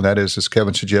acceptable, and that is, as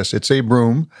Kevin suggests, it's a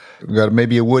broom. We've got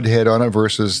maybe a wood head on it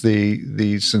versus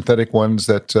the synthetic ones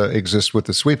that exist with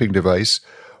the sweeping device,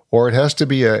 or it has to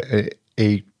be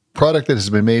a product that has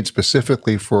been made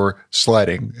specifically for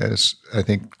sliding, as I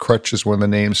think Crutch is one of the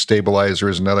names, Stabilizer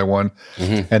is another one,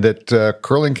 and that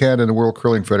Curling Canada and the World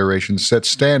Curling Federation set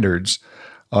standards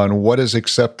on what is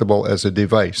acceptable as a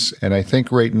device. And I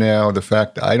think right now, the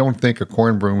fact I don't think a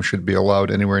corn broom should be allowed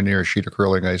anywhere near a sheet of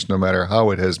curling ice, no matter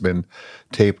how it has been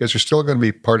taped, because there's still going to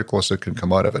be particles that can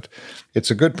come out of it.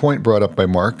 It's a good point brought up by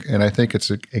Mark, and I think it's,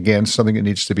 again, something that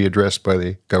needs to be addressed by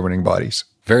the governing bodies.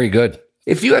 Very good.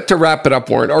 If you had to wrap it up,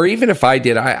 Warren, or even if I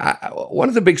did, one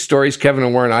of the big stories, Kevin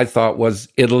and Warren, I thought was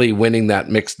Italy winning that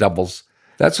mixed doubles.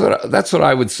 That's what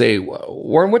I would say.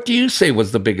 Warren, what do you say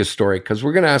was the biggest story? Because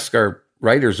we're going to ask our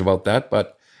writers about that,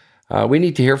 but we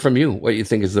need to hear from you what you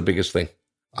think is the biggest thing.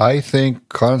 I think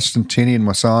Constantini and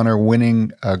Massaner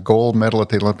winning a gold medal at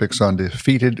the Olympics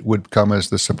undefeated would come as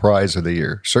the surprise of the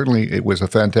year. Certainly, it was a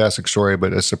fantastic story,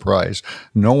 but a surprise.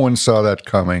 No one saw that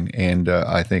coming, and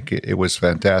I think it was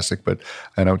fantastic, but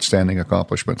an outstanding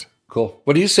accomplishment. Cool.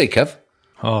 What do you say, Kev?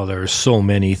 Oh, there are so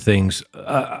many things.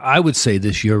 I would say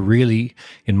this year really,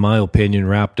 in my opinion,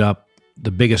 wrapped up.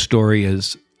 The biggest story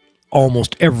is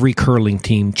almost every curling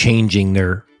team changing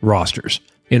their rosters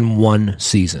in one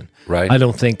season. Right. I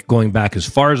don't think, going back as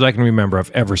far as I can remember, I've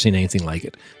ever seen anything like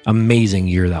it. Amazing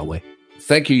year that way.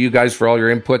 Thank you guys for all your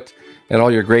input and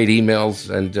all your great emails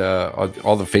and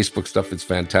all the Facebook stuff. It's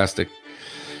fantastic.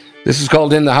 This is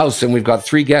called In the House, and we've got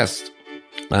 3 guests,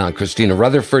 Christina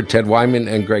Rutherford, Ted Wyman,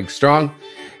 and Greg Strong.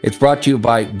 It's brought to you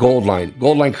by Goldline.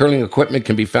 Goldline curling equipment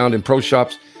can be found in pro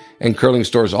shops and curling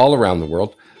stores all around the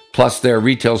world. Plus, there are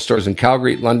retail stores in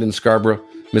Calgary, London, Scarborough,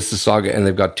 Mississauga, and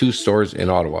they've got 2 stores in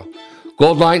Ottawa.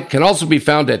 Goldline can also be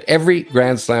found at every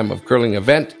Grand Slam of curling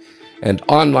event and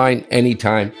online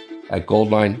anytime at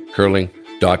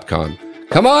goldlinecurling.com.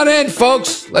 Come on in,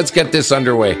 folks. Let's get this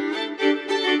underway.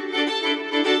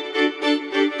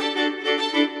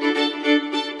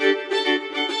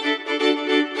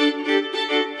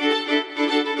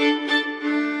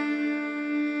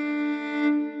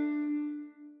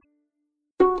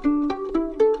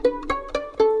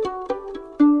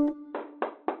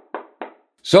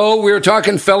 So we were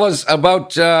talking, fellas,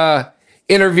 about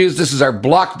interviews. This is our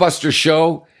blockbuster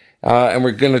show, and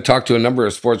we're going to talk to a number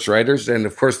of sports writers. And,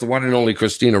 of course, the one and only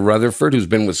Christina Rutherford, who's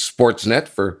been with Sportsnet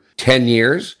for 10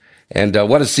 years. And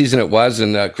what a season it was.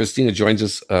 And Christina joins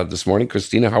us this morning.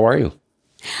 Christina, how are you?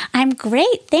 I'm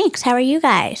great, thanks. How are you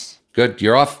guys? Good.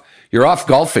 You're off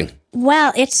golfing.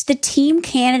 Well, it's the Team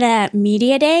Canada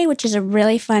Media Day, which is a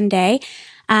really fun day.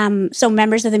 So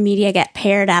members of the media get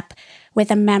paired up with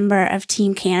a member of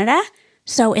Team Canada.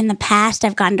 So in the past,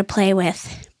 I've gotten to play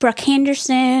with Brooke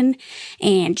Henderson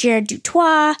and Jared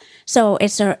Dutois. So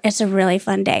it's a really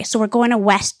fun day. So we're going to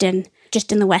Weston,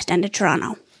 just in the west end of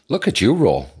Toronto. Look at you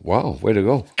roll. Wow, way to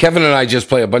go. Kevin and I just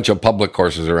play a bunch of public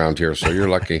courses around here, so you're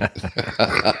lucky.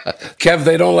 Kev,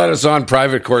 they don't let us on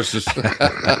private courses.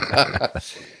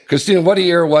 Christina, what a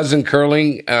year it was in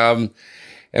curling. And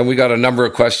we got a number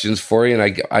of questions for you.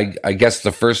 And I guess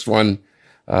the first one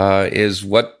is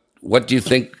what do you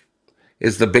think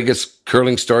is the biggest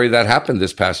curling story that happened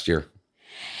this past year?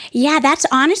 Yeah, that's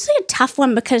honestly a tough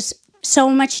one because so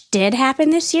much did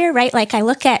happen this year, right? Like I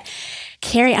look at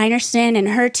Carrie Einarson and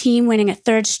her team winning a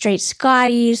 3rd straight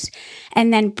Scotties,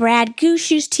 and then Brad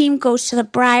Gushue's team goes to the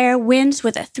Brier, wins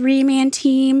with a 3-man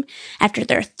team. After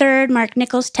their 3rd, Mark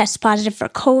Nichols tests positive for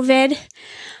COVID.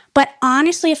 But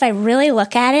honestly, if I really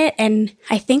look at it, and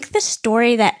I think the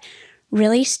story that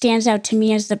really stands out to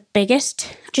me as the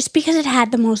biggest, just because it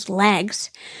had the most legs,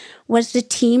 was the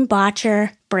Team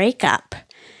Botcher breakup.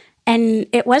 And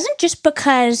it wasn't just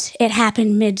because it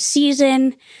happened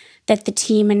mid-season that the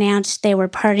team announced they were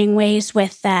parting ways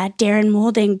with Darren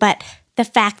Moulding, but the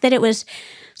fact that it was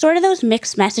sort of those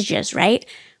mixed messages, right?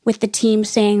 With the team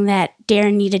saying that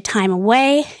Darren needed time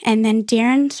away, and then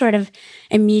Darren sort of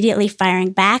immediately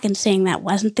firing back and saying that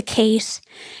wasn't the case,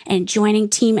 and joining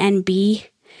Team NB.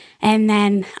 And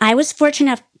then I was fortunate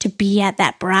enough to be at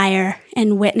that Brier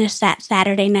and witness that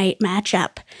Saturday night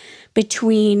matchup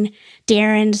between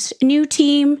Darren's new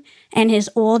team and his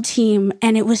old team.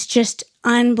 And it was just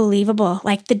unbelievable.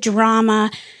 Like the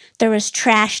drama, there was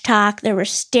trash talk, there were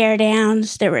stare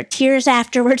downs, there were tears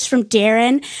afterwards from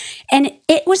Darren. And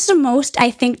it was the most, I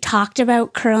think, talked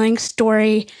about curling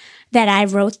story that I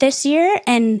wrote this year.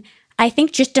 And I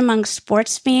think just among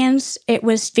sports fans, it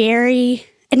was very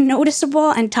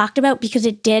noticeable and talked about because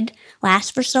it did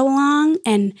last for so long.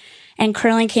 And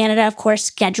Curling Canada, of course,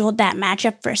 scheduled that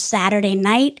matchup for Saturday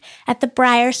night at the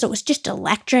Brier. So it was just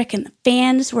electric and the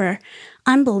fans were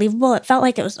unbelievable. It felt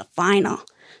like it was the final.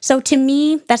 So to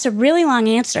me, that's a really long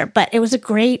answer, but it was a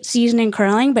great season in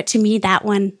curling. But to me, that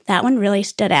one really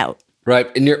stood out.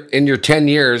 Right. In your 10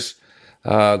 years,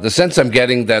 the sense I'm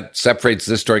getting that separates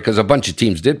this story, because a bunch of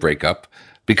teams did break up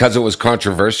because it was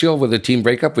controversial with a team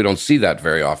breakup. We don't see that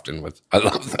very often. I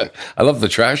love the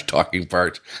trash talking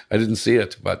part. I didn't see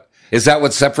it, but is that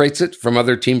what separates it from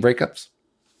other team breakups?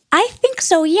 I think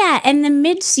so, yeah. And the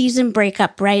mid-season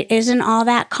breakup, right, isn't all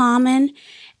that common.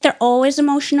 They're always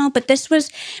emotional, but this was,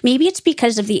 maybe it's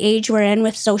because of the age we're in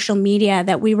with social media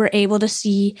that we were able to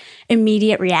see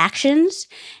immediate reactions.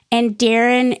 And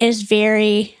Darren is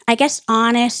very, I guess,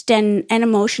 honest and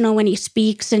emotional when he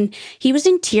speaks. And he was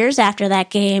in tears after that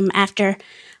game, after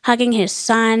hugging his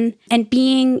son and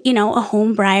being, a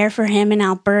home Brier for him in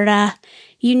Alberta.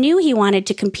 You knew he wanted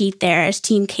to compete there as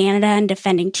Team Canada and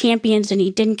defending champions, and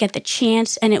he didn't get the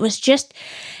chance. And it was just,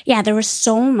 there was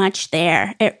so much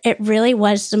there. It really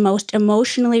was the most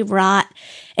emotionally wrought.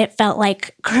 It felt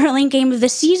like curling game of the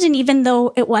season, even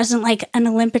though it wasn't like an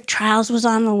Olympic trials was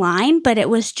on the line, but it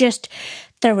was just,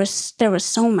 there was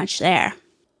so much there.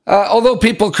 Although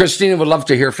people, Christina, would love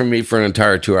to hear from me for an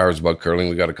entire 2 hours about curling.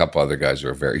 We got a couple other guys who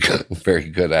are very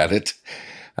good at it.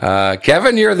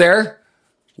 Kevin, you're there.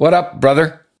 What up,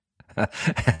 brother?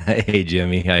 Hey,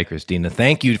 Jimmy. Hi, Christina.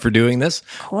 Thank you for doing this.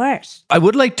 Of course. I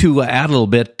would like to add a little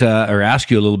bit, or ask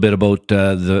you a little bit about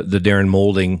the Darren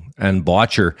Moulding and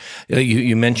Bottcher.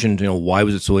 You mentioned, why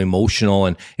was it so emotional?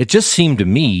 And it just seemed to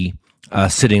me,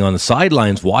 sitting on the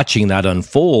sidelines watching that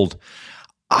unfold,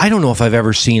 I don't know if I've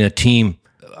ever seen a team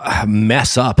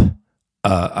mess up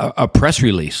a press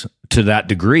release to that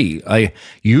degree.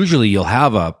 Usually you'll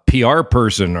have a PR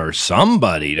person or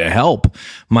somebody to help.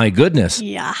 My goodness.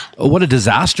 Yeah. What a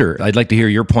disaster. I'd like to hear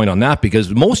your point on that,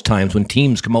 because most times when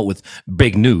teams come out with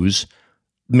big news,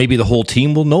 maybe the whole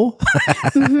team will know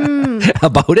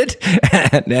about it.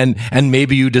 And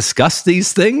maybe you discuss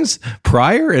these things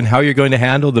prior and how you're going to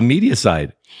handle the media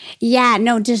side. Yeah,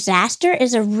 no, disaster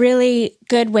is a really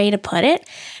good way to put it,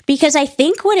 because I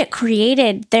think what it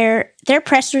created, their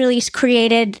press release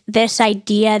created this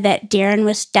idea that Darren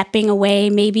was stepping away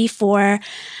maybe for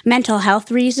mental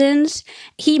health reasons.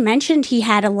 He mentioned he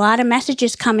had a lot of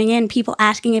messages coming in, people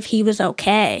asking if he was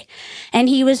okay, and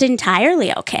he was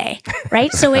entirely okay,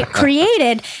 right? So it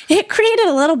created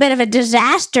a little bit of a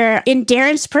disaster in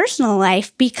Darren's personal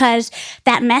life, because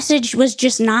that message was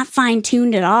just not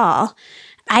fine-tuned at all.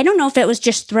 I don't know if it was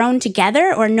just thrown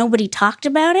together or nobody talked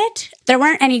about it. There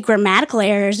weren't any grammatical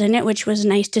errors in it, which was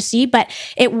nice to see, but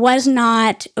it wasn't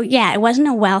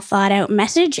a well thought out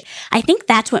message. I think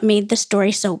that's what made the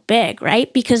story so big,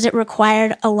 right? Because it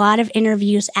required a lot of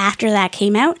interviews after that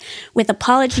came out with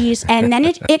apologies. And then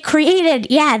it created,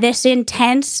 this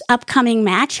intense upcoming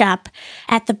matchup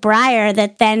at the Brier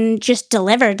that then just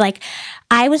delivered. Like,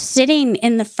 I was sitting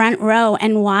in the front row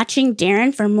and watching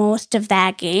Darren for most of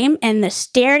that game, and the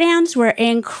stare downs were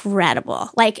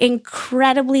incredible, like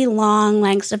incredibly long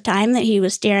lengths of time that he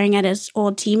was staring at his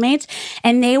old teammates.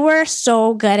 And they were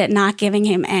so good at not giving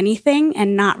him anything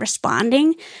and not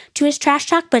responding to his trash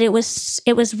talk, but it was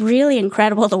really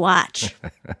incredible to watch.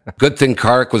 Good thing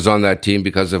Kark was on that team,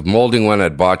 because if Moulding went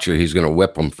at Bottcher, he's going to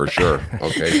whip him for sure.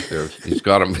 Okay, he's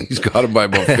got him by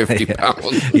about 50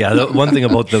 pounds. Yeah, the one thing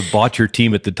about the Bottcher team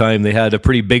at the time, they had a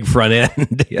pretty big front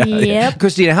end. Yep.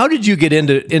 Christina, how did you get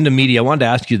into media? I wanted to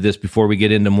ask you this before we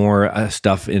get into more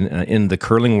stuff in the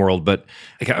curling world, but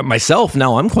myself,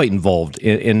 now I'm quite involved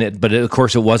in it, but of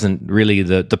course it wasn't really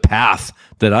the path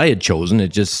that I had chosen. It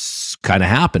just kind of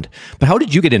happened. But how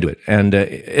did you get into it? And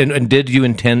did you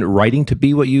intend writing to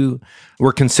be what you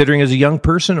were considering as a young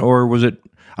person, or was it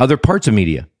other parts of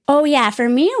media? Oh yeah, for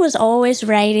me it was always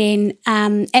writing,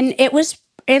 and it was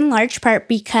in large part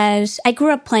because I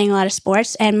grew up playing a lot of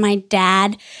sports, and my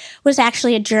dad was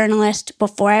actually a journalist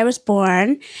before I was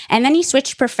born, and then he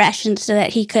switched professions so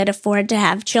that he could afford to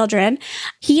have children.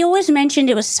 He always mentioned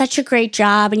it was such a great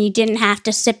job, and you didn't have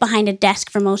to sit behind a desk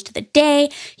for most of the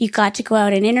day. You got to go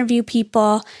out and interview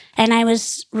people, and I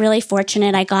was really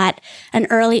fortunate. I got an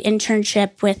early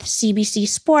internship with CBC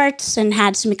Sports and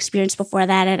had some experience before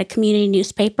that at a community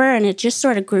newspaper, and it just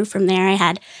sort of grew from there. I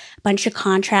had bunch of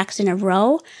contracts in a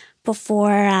row before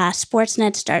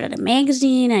Sportsnet started a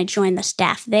magazine. I joined the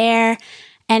staff there,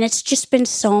 and it's just been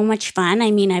so much fun. I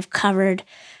mean, I've covered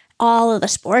all of the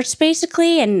sports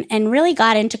basically, and really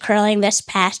got into curling this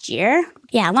past year.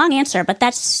 Yeah, long answer, but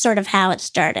that's sort of how it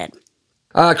started.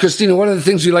 Christina, one of the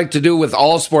things we like to do with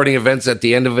all sporting events at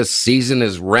the end of a season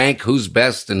is rank who's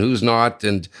best and who's not,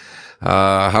 and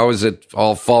how is it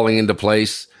all falling into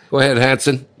place. Go ahead,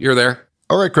 Hansen, you're there.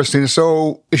 All right, Christina.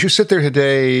 So as you sit there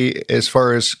today, as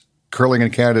far as curling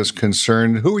in Canada is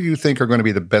concerned, who do you think are going to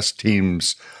be the best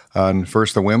teams on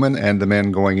first the women and the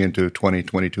men going into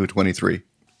 2022-23?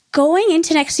 Going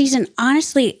into next season,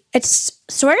 honestly, it's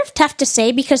sort of tough to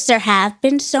say because there have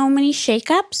been so many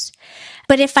shakeups.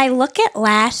 But if I look at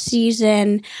last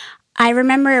season, I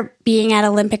remember being at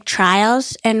Olympic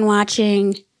trials and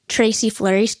watching Tracy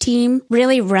Fleury's team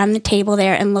really run the table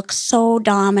there and look so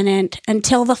dominant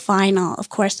until the final. Of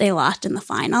course, they lost in the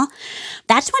final.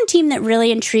 That's one team that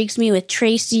really intrigues me, with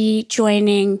Tracy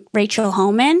joining Rachel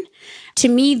Homan. To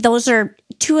me, those are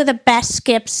two of the best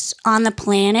skips on the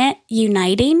planet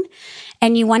uniting,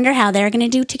 and you wonder how they're going to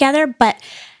do together. But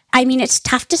I mean, it's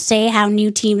tough to say how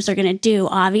new teams are going to do,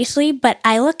 obviously, but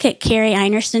I look at Carrie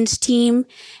Einarson's team,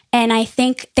 and I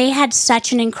think they had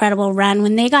such an incredible run.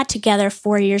 When they got together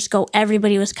 4 years ago,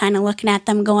 everybody was kind of looking at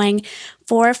them going,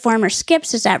 4 former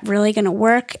skips, is that really going to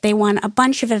work? They won a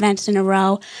bunch of events in a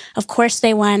row. Of course,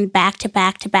 they won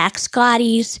back-to-back-to-back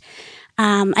Scotties.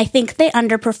 I think they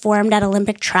underperformed at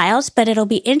Olympic trials, but it'll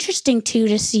be interesting, too,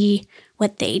 to see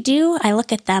what they do. I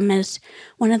look at them as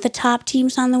one of the top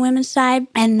teams on the women's side.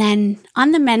 And then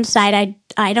on the men's side,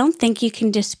 I don't think you can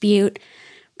dispute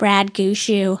Brad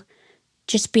Gushue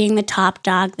just being the top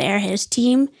dog there, his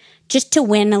team, just to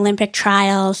win Olympic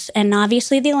trials. And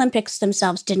obviously the Olympics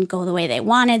themselves didn't go the way they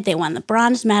wanted. They won the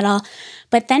bronze medal.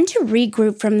 But then to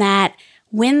regroup from that,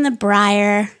 win the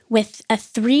Brier with a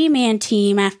 3-man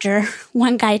team after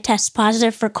one guy tests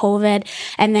positive for COVID,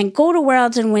 and then go to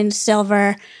Worlds and win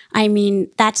silver. I mean,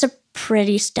 that's a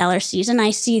pretty stellar season.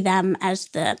 I see them as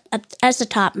the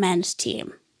top men's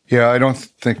team. Yeah, I don't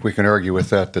think we can argue with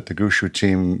that the Gushue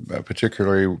team,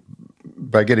 particularly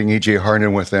by getting E.J.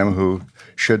 Harnan with them, who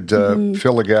should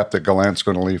fill the gap that Gallant's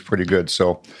going to leave pretty good.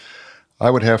 So I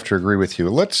would have to agree with you.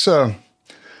 Let's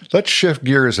shift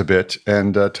gears a bit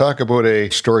and talk about a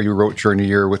story you wrote during the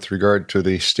year with regard to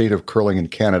the state of curling in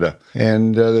Canada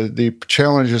and the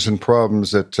challenges and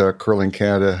problems that Curling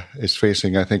Canada is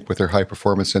facing, I think, with their high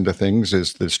performance end of things,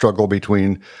 is the struggle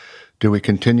between, do we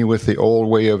continue with the old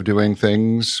way of doing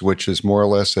things, which is more or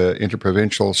less an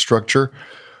interprovincial structure,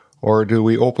 or do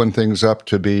we open things up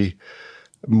to be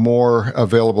more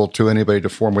available to anybody to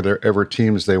form whatever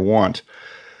teams they want?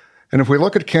 And if we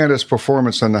look at Canada's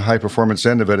performance on the high-performance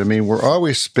end of it, I mean, we're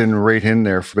always been right in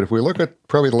there. But if we look at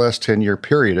probably the last 10-year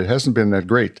period, it hasn't been that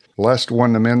great. Last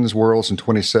won the men's Worlds in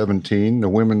 2017, the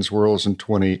women's Worlds in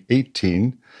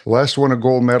 2018. Last won a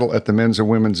gold medal at the men's and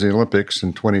women's Olympics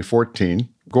in 2014.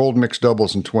 Gold mixed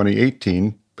doubles in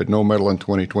 2018, but no medal in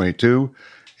 2022.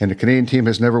 And the Canadian team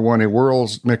has never won a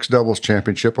World's Mixed Doubles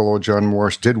Championship, although John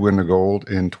Morris did win the gold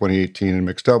in 2018 in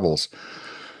mixed doubles.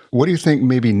 What do you think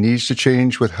maybe needs to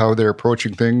change with how they're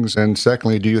approaching things? And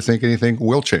secondly, do you think anything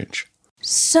will change?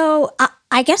 So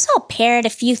I guess I'll parrot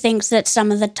a few things that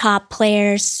some of the top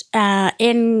players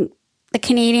in the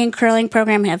Canadian curling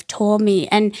program have told me.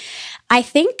 And I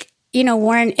think,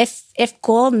 Warren, if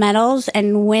gold medals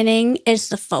and winning is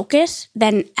the focus,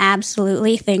 then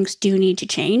absolutely things do need to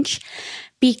change.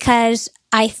 Because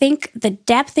I think the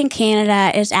depth in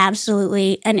Canada is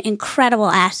absolutely an incredible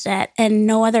asset, and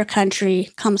no other country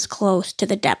comes close to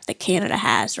the depth that Canada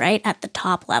has, right, at the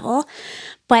top level.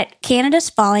 But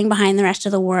Canada's falling behind the rest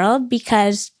of the world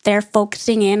because they're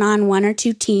focusing in on one or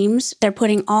two teams. They're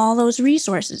putting all those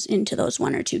resources into those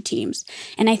one or two teams.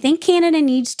 And I think Canada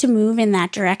needs to move in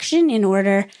that direction in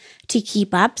order to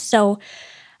keep up. So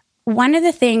one of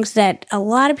the things that a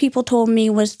lot of people told me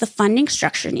was the funding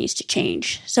structure needs to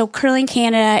change. So Curling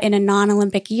Canada in a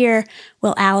non-Olympic year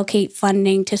will allocate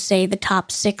funding to, say, the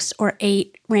top 6 or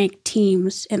 8 ranked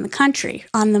teams in the country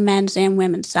on the men's and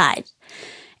women's side.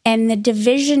 And the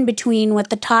division between what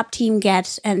the top team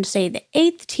gets and, say, the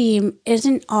 8th team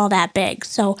isn't all that big.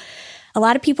 So a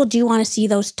lot of people do want to see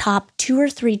those top 2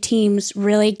 or 3 teams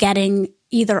really getting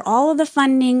either all of the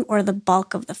funding or the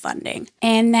bulk of the funding.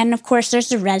 And then, of course, there's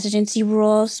the residency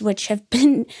rules, which have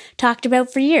been talked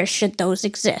about for years. Should those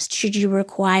exist? Should you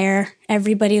require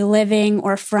everybody living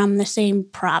or from the same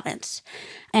province?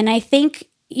 And I think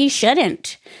you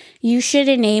shouldn't. You should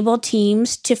enable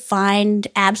teams to find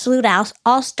absolute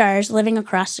all-stars living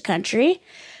across the country.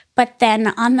 But then,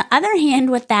 on the other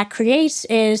hand, what that creates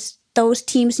is those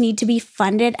teams need to be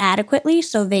funded adequately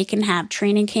so they can have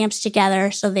training camps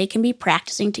together, so they can be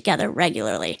practicing together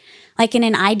regularly. Like in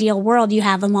an ideal world, you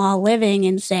have them all living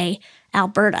in, say,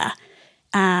 Alberta,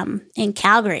 in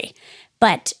Calgary.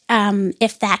 But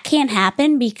if that can't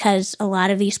happen, because a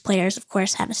lot of these players, of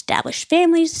course, have established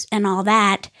families and all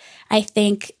that, I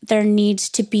think there needs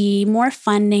to be more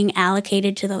funding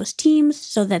allocated to those teams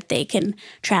so that they can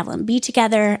travel and be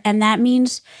together. And that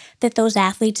means that those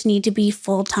athletes need to be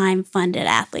full-time funded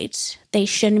athletes. They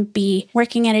shouldn't be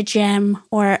working at a gym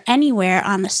or anywhere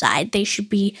on the side. They should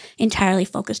be entirely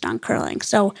focused on curling.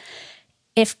 So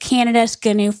if Canada's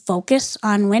going to focus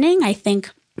on winning, I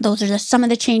think those are some of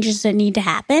the changes that need to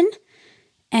happen.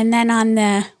 And then on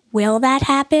the will that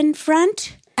happen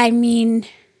front, I mean,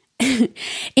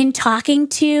 in talking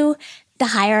to the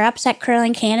higher ups at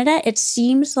Curling Canada, it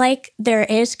seems like there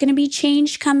is going to be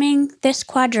change coming this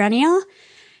quadrennial.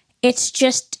 It's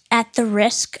just at the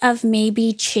risk of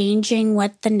maybe changing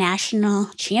what the national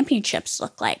championships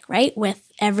look like, right?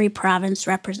 With every province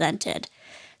represented.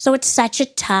 So it's such a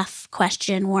tough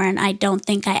question, Warren. I don't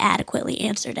think I adequately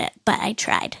answered it, but I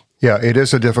tried. Yeah, it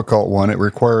is a difficult one. It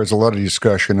requires a lot of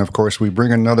discussion. Of course, we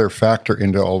bring another factor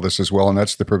into all this as well, and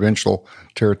that's the provincial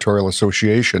territorial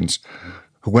associations.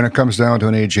 When it comes down to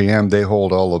an AGM, they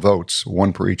hold all the votes,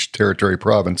 one for each territory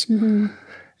province. Mm-hmm.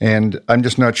 And I'm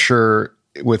just not sure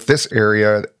with this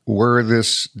area where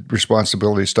this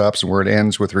responsibility stops and where it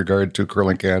ends with regard to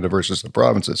Curling Canada versus the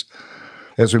provinces.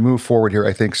 As we move forward here,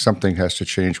 I think something has to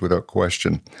change without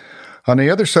question. On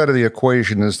the other side of the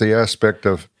equation is the aspect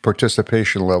of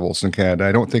participation levels in Canada.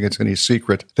 I don't think it's any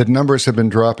secret that numbers have been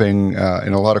dropping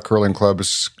in a lot of curling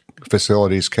clubs,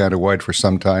 facilities Canada-wide for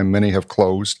some time. Many have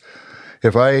closed.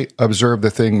 If I observe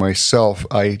the thing myself,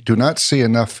 I do not see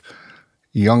enough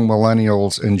young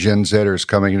millennials and Gen Zers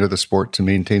coming into the sport to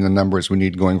maintain the numbers we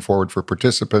need going forward for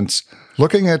participants.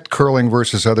 Looking at curling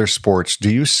versus other sports, do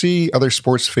you see other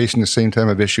sports facing the same type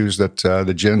of issues that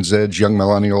the Gen Z, young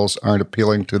millennials aren't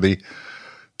appealing to the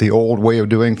old way of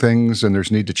doing things and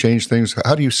there's need to change things?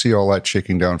 How do you see all that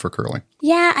shaking down for curling?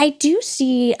 Yeah, I do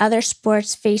see other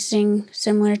sports facing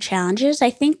similar challenges.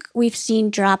 I think we've seen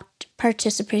dropped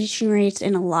participation rates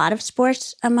in a lot of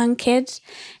sports among kids.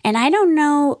 And I don't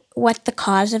know what the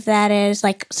cause of that is.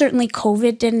 Like, certainly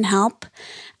COVID didn't help.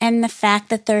 And the fact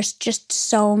that there's just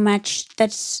so much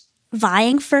that's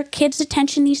vying for kids'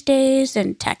 attention these days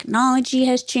and technology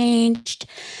has changed.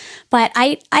 But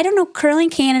I don't know,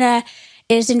 Curling Canada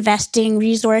is investing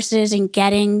resources in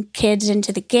getting kids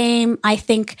into the game. I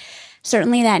think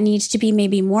certainly that needs to be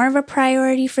maybe more of a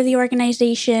priority for the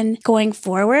organization going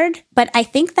forward. But I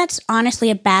think that's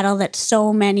honestly a battle that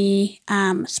so many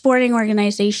sporting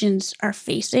organizations are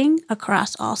facing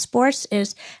across all sports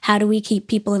is how do we keep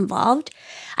people involved?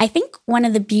 I think one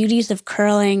of the beauties of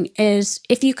curling is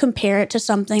if you compare it to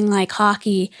something like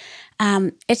hockey,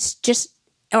 it's just,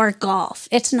 or golf,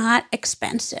 it's not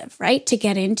expensive, right, to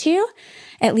get into,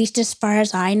 at least as far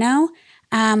as I know.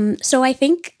 So I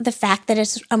think the fact that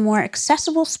it's a more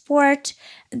accessible sport,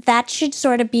 that should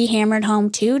sort of be hammered home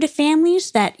too to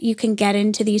families, that you can get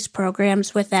into these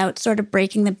programs without sort of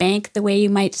breaking the bank the way you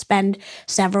might spend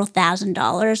several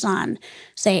 $1,000s on,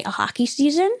 say, a hockey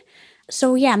season.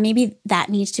 So yeah, maybe that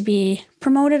needs to be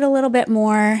promoted a little bit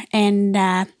more.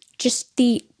 And just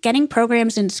the getting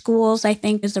programs in schools, I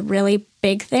think, is a really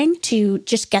big thing to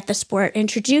just get the sport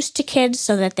introduced to kids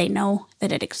so that they know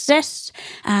that it exists.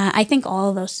 I think all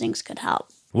of those things could help.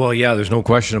 Well, yeah, there's no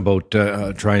question about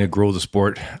trying to grow the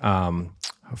sport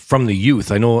from the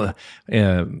youth. I know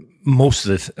most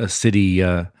of the city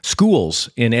schools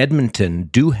in Edmonton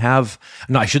do have,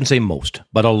 no, I shouldn't say most,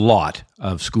 but a lot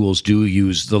of schools do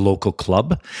use the local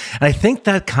club. And I think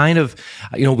that kind of,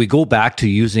 we go back to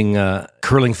using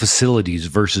curling facilities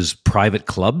versus private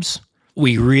clubs.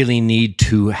 We really need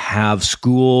to have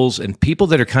schools and people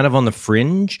that are kind of on the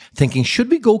fringe thinking, should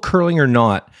we go curling or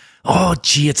not? Oh,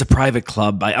 gee, it's a private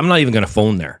club. I'm not even going to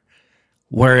phone there.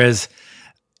 Whereas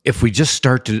if we just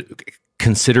start to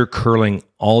consider curling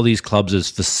all these clubs as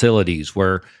facilities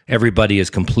where everybody is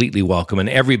completely welcome, and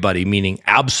everybody, meaning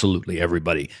absolutely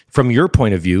everybody. From your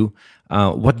point of view,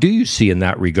 what do you see in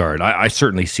that regard? I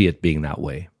certainly see it being that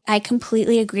way. I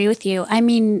completely agree with you. I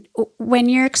mean, when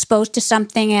you're exposed to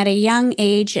something at a young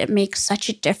age, it makes such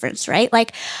a difference, right?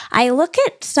 Like, I look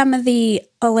at some of the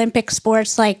Olympic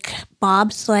sports like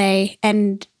bobsleigh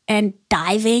and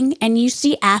diving, and you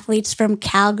see athletes from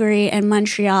Calgary and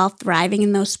Montreal thriving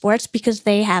in those sports because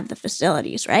they have the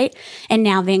facilities, right? And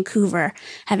now Vancouver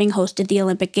having hosted the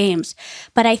Olympic Games.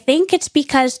 But I think it's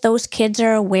because those kids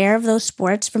are aware of those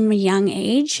sports from a young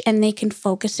age and they can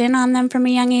focus in on them from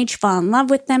a young age, fall in love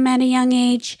with them at a young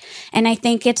age. And I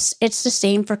think it's the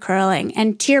same for curling.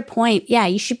 And to your point, yeah,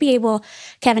 you should be able,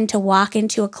 Kevin, to walk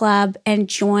into a club and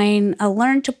join a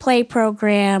learn to play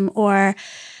program or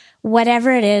whatever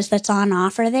it is that's on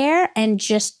offer there, and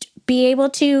just be able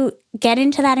to get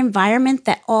into that environment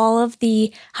that all of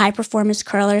the high performance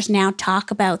curlers now talk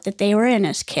about that they were in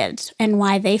as kids and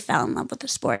why they fell in love with the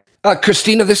sport.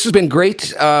 Christina, this has been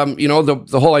great.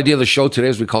 The whole idea of the show today,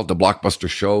 as we call it the Blockbuster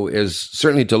Show, is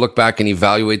certainly to look back and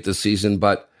evaluate the season,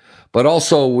 but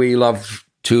also we love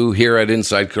to here at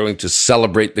Inside Curling to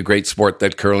celebrate the great sport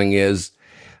that curling is.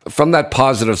 From that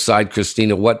positive side,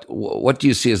 Christina, what do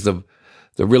you see as the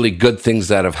really good things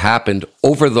that have happened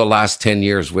over the last 10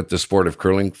 years with the sport of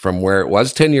curling, from where it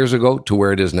was 10 years ago to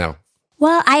where it is now?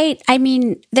 Well, I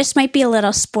mean, this might be a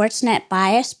little Sportsnet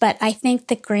bias, but I think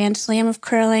the Grand Slam of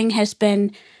curling has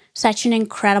been such an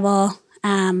incredible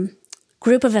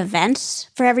group of events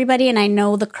for everybody. And I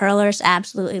know the curlers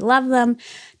absolutely love them.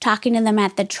 Talking to them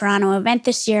at the Toronto event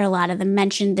this year, a lot of them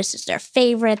mentioned this is their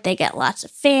favorite. They get lots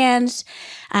of fans.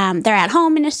 They're at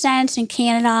home in a sense, in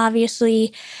Canada,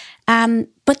 obviously.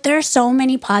 But there are so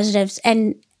many positives.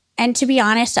 And to be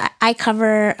honest, I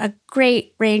cover a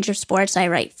great range of sports. I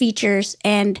write features,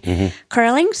 and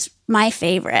curling's my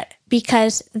favorite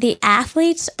because the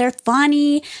athletes, they're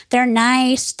funny, they're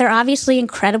nice, they're obviously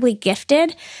incredibly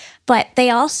gifted, but they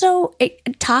also,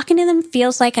 talking to them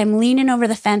feels like I'm leaning over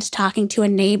the fence talking to a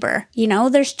neighbor. You know,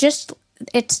 they're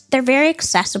very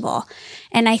accessible.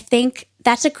 And I think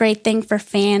that's a great thing for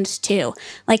fans too.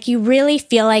 Like, you really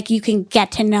feel like you can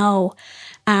get to know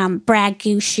Brad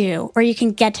Gushue, or you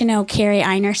can get to know Carrie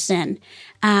Einarson.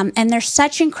 And they're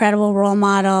such incredible role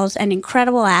models and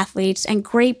incredible athletes and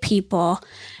great people.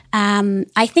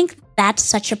 I think that's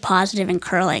such a positive in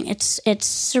curling. It's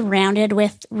surrounded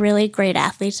with really great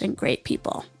athletes and great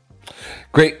people.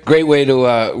 Great way to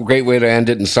end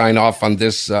it and sign off on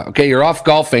this. Okay, you're off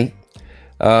golfing,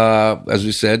 as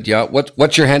we said. Yeah.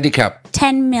 What's your handicap?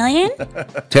 10 million.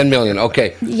 10 million.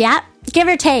 Okay. Yeah, give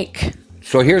or take.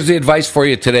 So here's the advice for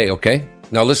you today. Okay.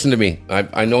 Now listen to me.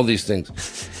 I know these things.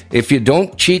 If you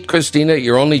don't cheat, Christina,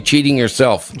 you're only cheating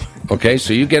yourself. Okay,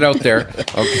 so you get out there.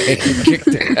 Okay,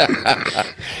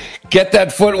 get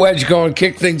that foot wedge going,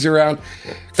 kick things around.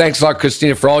 Thanks a lot,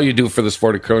 Christina, for all you do for the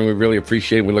sport of curling. We really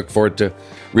appreciate it. We look forward to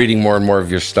reading more and more of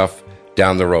your stuff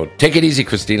down the road. Take it easy,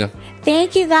 Christina.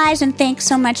 Thank you, guys, and thanks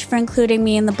so much for including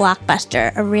me in the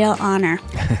Blockbuster. A real honor.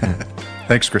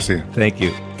 Thanks, Christina. Thank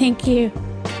you. Thank you.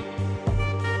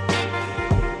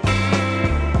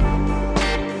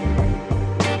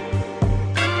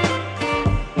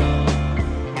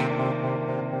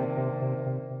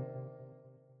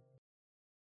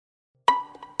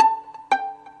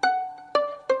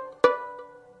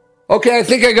 Okay, I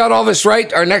think I got all this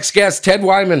right. Our next guest, Ted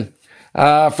Wyman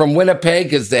from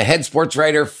Winnipeg, is the head sports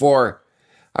writer for,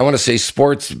 I want to say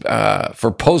sports,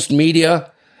 for Post Media.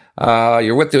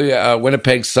 You're with the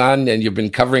Winnipeg Sun, and you've been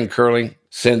covering curling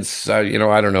since, I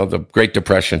don't know, the Great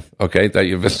Depression, okay, that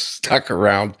you've been stuck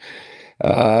around.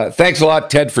 Thanks a lot,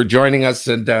 Ted, for joining us.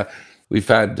 And we've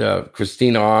had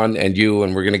Christina on and you,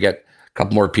 and we're going to get a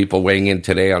couple more people weighing in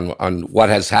today on what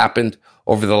has happened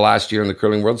over the last year in the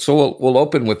curling world. So we'll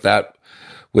open with that,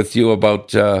 with you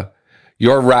about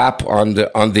your wrap on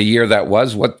the year that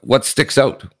was. What sticks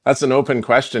out? That's an open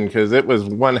question, because it was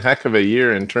one heck of a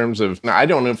year in terms of, I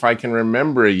don't know if I can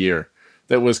remember a year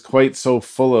that was quite so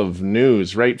full of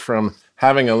news, right from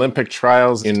having Olympic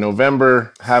trials in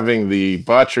November, having the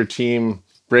Botcher team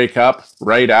break up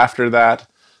right after that,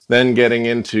 then getting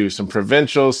into some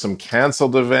provincials, some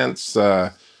canceled events,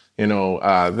 then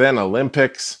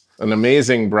Olympics, an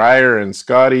amazing Brier and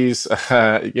Scotties.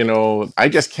 I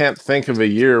just can't think of a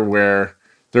year where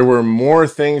there were more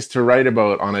things to write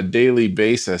about on a daily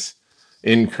basis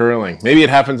in curling. Maybe it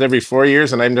happens every 4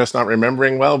 years and I'm just not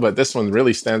remembering well, but this one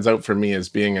really stands out for me as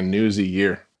being a newsy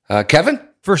year. Kevin?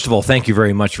 First of all, thank you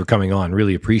very much for coming on.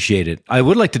 Really appreciate it. I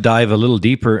would like to dive a little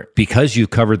deeper, because you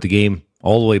covered the game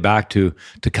all the way back to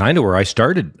kind of where I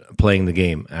started playing the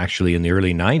game, actually in the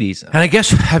early 90s. And I guess,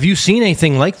 have you seen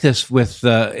anything like this with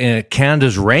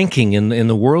Canada's ranking in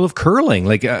the world of curling?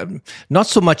 Like, not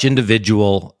so much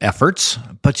individual efforts,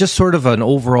 but just sort of an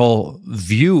overall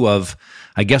view of,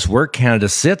 I guess, where Canada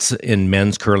sits in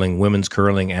men's curling, women's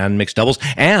curling, and mixed doubles,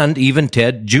 and even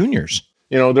Ted Juniors.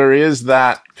 There is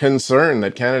that concern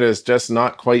that Canada is just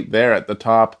not quite there at the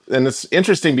top. And it's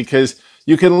interesting because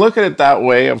you can look at it that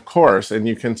way, of course, and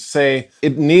you can say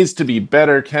it needs to be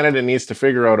better. Canada needs to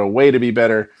figure out a way to be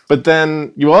better. But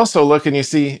then you also look and you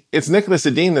see it's Nicholas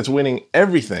Edin that's winning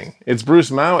everything. It's Bruce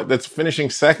Mouat that's finishing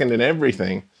second in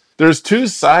everything. There's two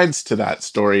sides to that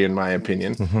story, in my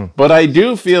opinion. Mm-hmm. But I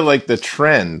do feel like the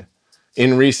trend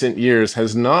in recent years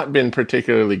has not been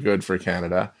particularly good for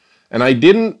Canada. And I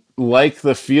didn't like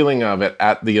the feeling of it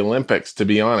at the Olympics, to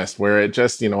be honest, where it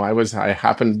just, I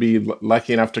happened to be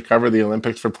lucky enough to cover the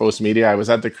Olympics for Post Media. I was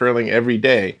at the curling every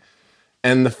day.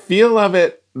 And the feel of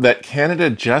it that Canada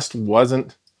just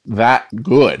wasn't that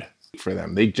good for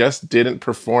them. They just didn't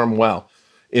perform well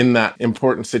in that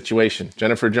important situation.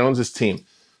 Jennifer Jones's team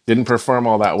didn't perform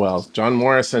all that well. John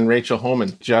Morris and Rachel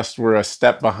Homan just were a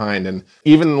step behind. And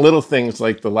even little things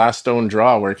like the last stone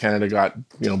draw where Canada got,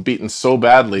 beaten so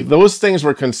badly, those things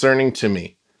were concerning to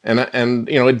me. And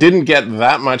it didn't get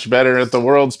that much better at the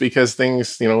Worlds because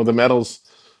things, the medals,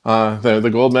 the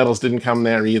gold medals didn't come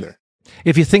there either.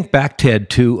 If you think back, Ted,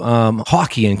 to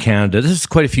hockey in Canada, this is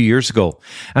quite a few years ago,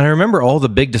 and I remember all the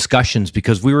big discussions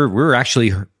because we were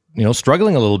actually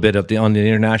struggling a little bit on the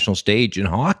international stage in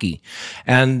hockey,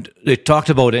 and they talked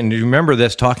about, and you remember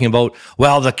this, talking about,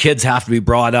 well, the kids have to be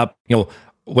brought up,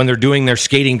 when they're doing their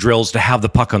skating drills, to have the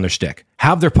puck on their stick,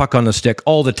 have their puck on the stick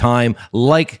all the time,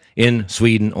 like in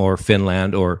Sweden or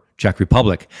Finland or Czech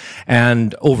Republic.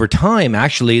 And over time,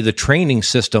 actually, the training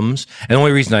systems, and the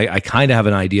only reason I kind of have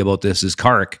an idea about this is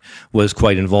Kark was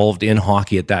quite involved in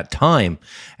hockey at that time.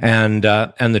 And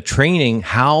the training,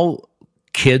 how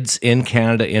kids in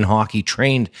Canada in hockey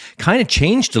trained, kind of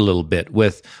changed a little bit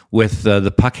with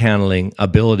the puck handling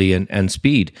ability and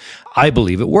speed. I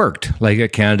believe it worked.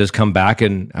 Like, Canada's come back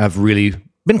and have really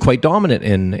been quite dominant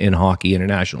in hockey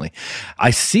internationally. I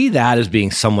see that as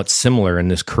being somewhat similar in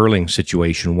this curling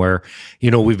situation where,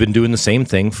 we've been doing the same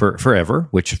thing for forever,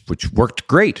 which worked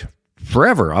great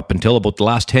forever up until about the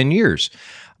last 10 years.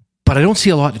 But I don't see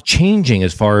a lot changing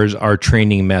as far as our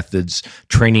training methods,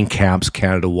 training camps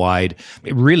Canada-wide,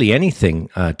 really anything,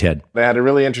 Ted. They had a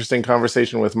really interesting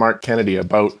conversation with Mark Kennedy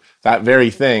about that very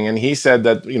thing. And he said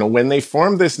that, when they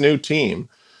formed this new team,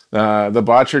 the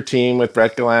Botcher team with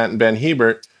Brett Gallant and Ben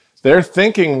Hebert, their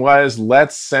thinking was,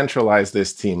 let's centralize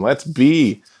this team. Let's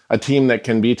be a team that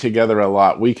can be together a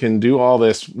lot. We can do all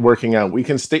this working out. We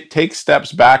can take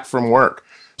steps back from work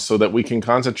so that we can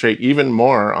concentrate even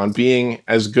more on being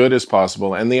as good as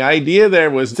possible. And the idea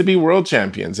there was to be world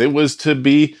champions. It was to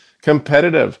be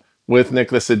competitive with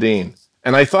Niklas Edin.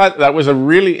 And I thought that was a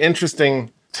really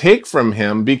interesting take from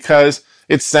him, because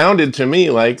it sounded to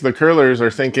me like the curlers are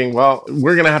thinking, well,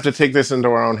 we're going to have to take this into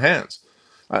our own hands.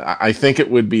 I think it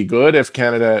would be good if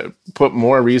Canada put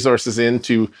more resources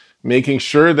into making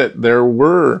sure that there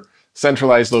were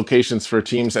centralized locations for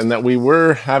teams, and that we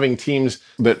were having teams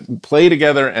that play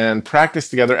together and practice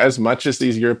together as much as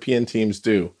these European teams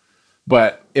do.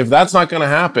 But if that's not going to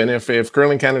happen, if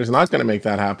Curling Canada is not going to make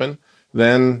that happen,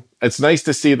 then it's nice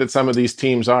to see that some of these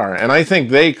teams are. And I think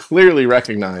they clearly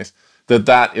recognize that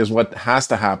that is what has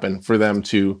to happen for them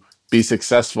to be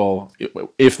successful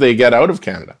if they get out of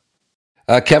Canada.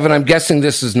 Kevin, I'm guessing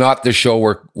this is not the show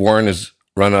where Warren is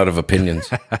run out of opinions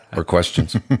or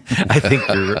questions. I think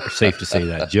you're safe to say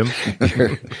that, Jim.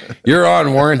 You're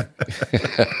on, Warren.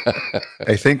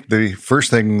 I think the first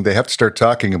thing, they have to start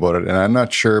talking about it, and I'm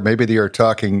not sure, maybe they are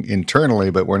talking internally,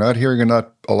 but we're not hearing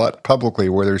a lot publicly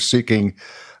where they're seeking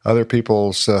other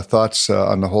people's thoughts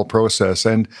on the whole process.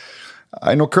 And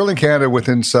I know Curling Canada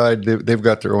they've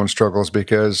got their own struggles,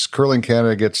 because Curling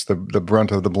Canada gets the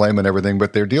brunt of the blame and everything,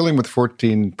 but they're dealing with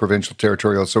 14 provincial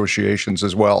territorial associations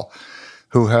as well,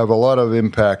 who have a lot of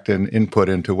impact and input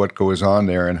into what goes on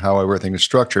there and how everything is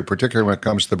structured, particularly when it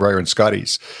comes to the Brier and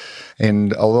Scotties.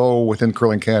 And although within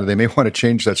Curling Canada, they may want to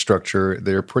change that structure,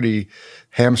 they're pretty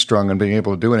hamstrung on being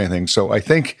able to do anything. So I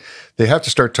think they have to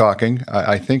start talking.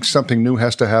 I think something new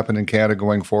has to happen in Canada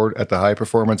going forward at the high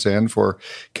performance end for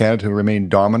Canada to remain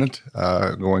dominant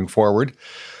going forward.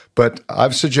 But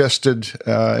I've suggested,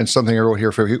 and something I wrote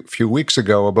here for a few weeks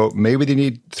ago, about maybe they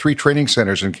need 3 training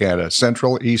centers in Canada,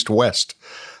 Central, East, West,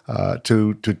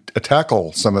 to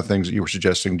tackle some of the things that you were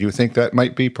suggesting. Do you think that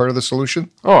might be part of the solution?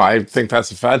 Oh, I think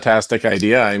that's a fantastic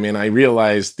idea. I mean, I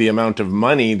realize the amount of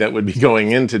money that would be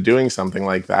going into doing something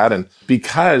like that. And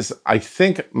because I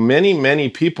think many, many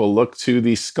people look to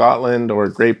the Scotland or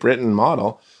Great Britain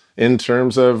model in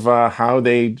terms of how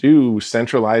they do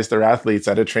centralize their athletes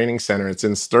at a training center. It's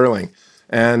in Stirling.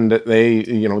 And they,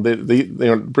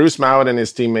 Bruce Mowat and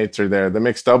his teammates are there. The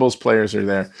mixed doubles players are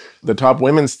there. The top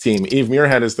women's team, Eve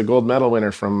Muirhead, is the gold medal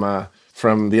winner from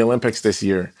the Olympics this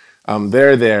year.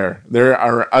 They're there. There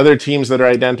are other teams that are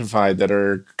identified that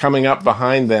are coming up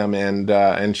behind them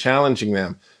and challenging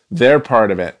them. They're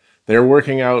part of it. They're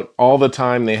working out all the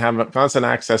time. They have constant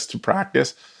access to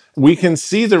practice. We can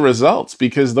see the results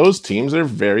because those teams are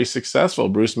very successful.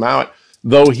 Bruce Mowat,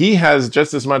 though he has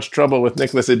just as much trouble with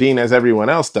Niklas Edin as everyone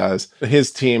else does,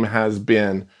 his team has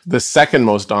been the second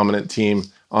most dominant team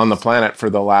on the planet for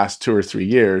the last 2 or 3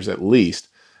 years at least.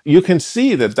 You can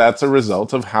see that that's a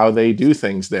result of how they do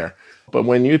things there. But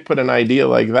when you put an idea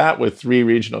like that with 3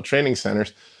 regional training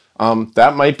centers,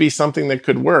 that might be something that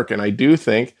could work. And I do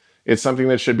think it's something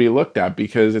that should be looked at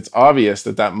because it's obvious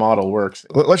that model works.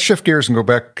 Let's shift gears and go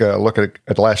back, look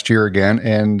at last year again.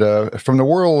 And from the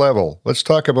world level, let's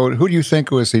talk about who do you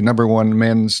think was the number 1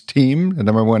 men's team, the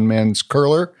number 1 men's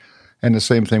curler, and the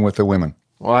same thing with the women?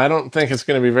 Well, I don't think it's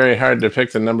going to be very hard to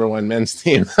pick the number 1 men's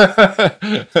team.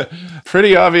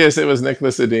 Pretty obvious it was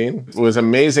Niklas Edin. It was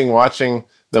amazing watching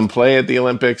them play at the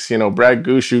Olympics. Brad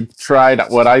Gushue tried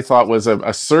what I thought was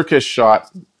a circus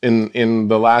shot in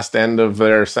the last end of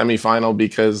their semifinal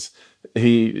because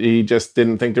he just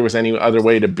didn't think there was any other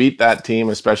way to beat that team,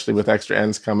 especially with extra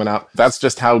ends coming up. That's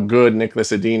just how good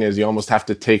Niklas Edin is. You almost have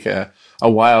to take a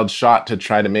wild shot to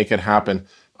try to make it happen.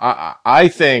 I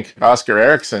think Oscar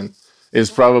Eriksson is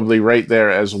probably right there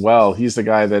as well. He's the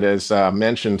guy that is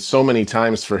mentioned so many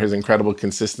times for his incredible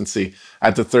consistency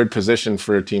at the third position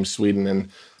for Team Sweden. And,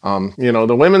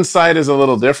 the women's side is a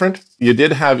little different. You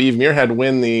did have Eve Muirhead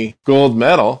win the gold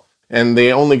medal, and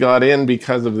they only got in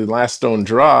because of the last stone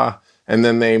draw, and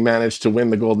then they managed to win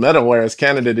the gold medal, whereas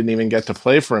Canada didn't even get to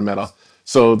play for a medal.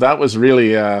 So that was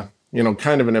really,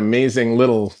 kind of an amazing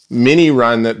little mini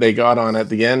run that they got on at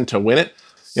the end to win it.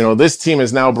 This team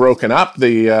is now broken up,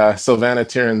 the Silvana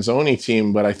Tirinzoni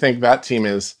team, but I think that team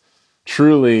is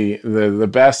truly the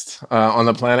best on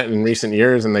the planet in recent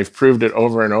years, and they've proved it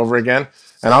over and over again.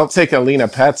 And I'll take Alina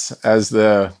Petz as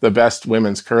the best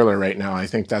women's curler right now. I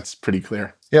think that's pretty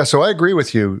clear. Yeah, so I agree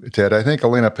with you, Ted. I think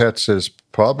Alina Petz is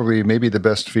probably maybe the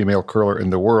best female curler in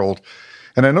the world.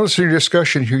 And I noticed in your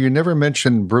discussion here, you never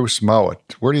mentioned Bruce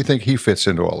Mouat. Where do you think he fits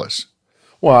into all this?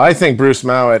 Well, I think Bruce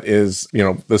Mouat is,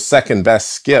 the second best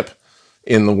skip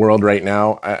in the world right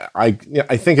now. I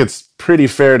think it's pretty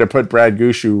fair to put Brad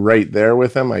Gushue right there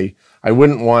with him. I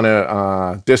wouldn't want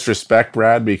to disrespect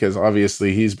Brad because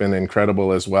obviously he's been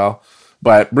incredible as well.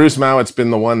 But Bruce Mouat's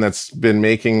been the one that's been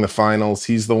making the finals.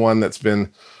 He's the one that's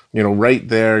been, right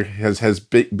there, has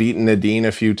beaten Edin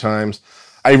a few times.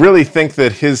 I really think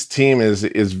that his team is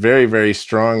very, very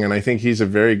strong, and I think he's a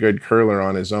very good curler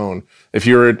on his own. If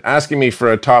you were asking me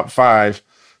for a top five,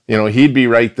 he'd be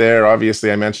right there.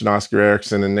 Obviously, I mentioned Oscar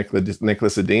Eriksson and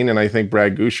Niklas Edin, and I think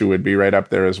Brad Gushue would be right up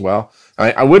there as well.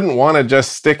 I wouldn't want to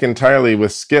just stick entirely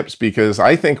with skips because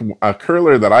I think a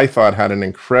curler that I thought had an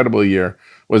incredible year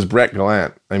was Brett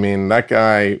Gallant. I mean, that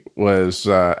guy was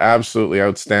absolutely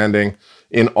outstanding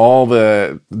in all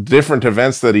the different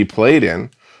events that he played in.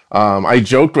 I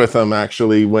joked with him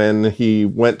actually when he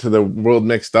went to the World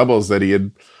Mixed Doubles that he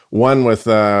had won with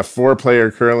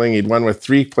 4-player curling, he'd won with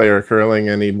 3-player curling,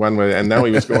 and now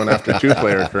he was going after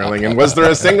 2-player curling. And was there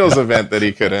a singles event that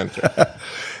he could enter?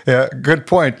 Yeah, good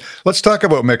point. Let's talk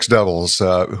about mixed doubles.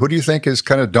 Who do you think is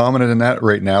kind of dominant in that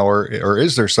right now, or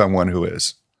is there someone who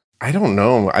is? I don't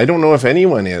know. I don't know if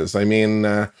anyone is. I mean,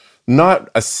 not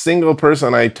a single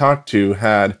person I talked to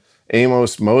had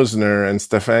Amos Mosner and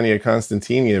Stefania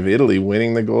Constantini of Italy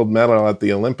winning the gold medal at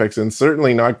the Olympics, and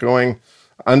certainly not going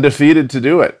undefeated to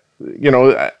do it.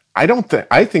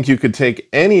 I think you could take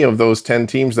any of those 10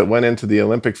 teams that went into the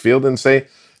Olympic field and say,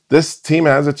 this team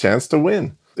has a chance to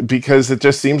win, because it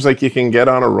just seems like you can get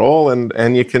on a roll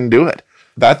and you can do it.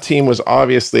 That team was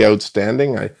obviously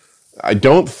outstanding. I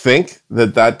don't think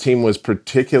that team was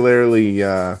particularly,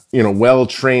 well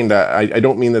trained. I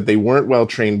don't mean that they weren't well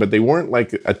trained, but they weren't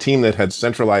like a team that had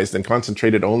centralized and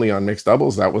concentrated only on mixed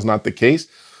doubles. That was not the case.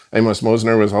 Amos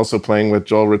Mosner was also playing with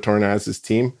Joel Retornaz's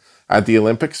team at the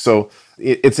Olympics. So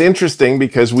it's interesting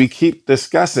because we keep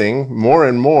discussing more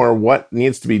and more what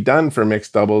needs to be done for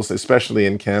mixed doubles, especially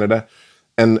in Canada.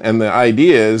 And the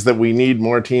idea is that we need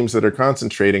more teams that are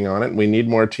concentrating on it. We need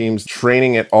more teams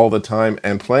training it all the time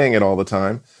and playing it all the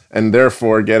time, and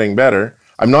therefore getting better.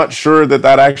 I'm not sure that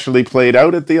actually played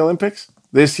out at the Olympics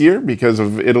this year because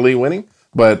of Italy winning,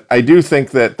 but I do think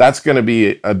that that's going to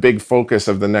be a big focus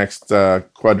of the next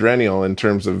quadrennial in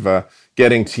terms of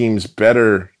getting teams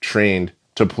better trained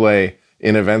to play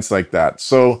in events like that.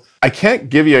 So I can't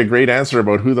give you a great answer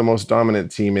about who the most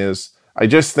dominant team is. I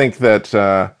just think that,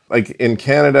 like in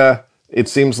Canada, it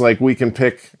seems like we can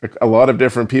pick a lot of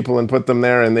different people and put them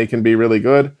there and they can be really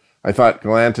good. I thought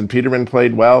Gallant and Peterman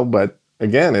played well, but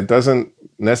again, it doesn't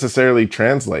necessarily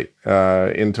translate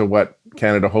into what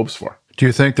Canada hopes for. Do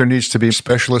you think there needs to be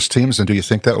specialist teams, and do you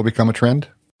think that will become a trend?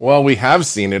 Well, we have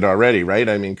seen it already, right?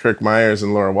 I mean, Kirk Myers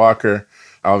and Laura Walker.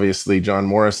 Obviously, John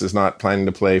Morris is not planning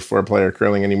to play 4-player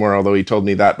curling anymore, although he told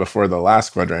me that before the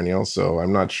last quadrennial, so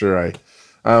I'm not sure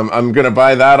I'm going to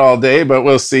buy that all day, but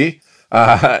we'll see.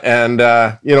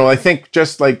 I think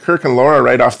just like Kirk and Laura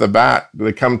right off the bat,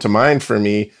 they come to mind for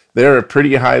me. They're a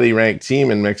pretty highly ranked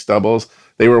team in mixed doubles.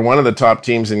 They were one of the top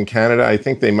teams in Canada. I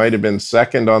think they might have been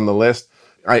second on the list.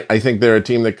 I think they're a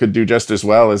team that could do just as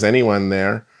well as anyone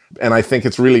there. And I think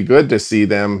it's really good to see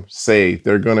them say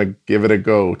they're going to give it a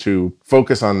go, to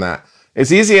focus on that.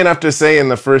 It's easy enough to say in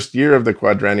the first year of the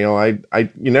quadrennial.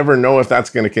 You never know if that's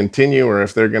going to continue or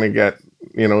if they're going to get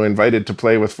invited to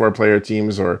play with 4-player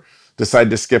teams or decide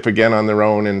to skip again on their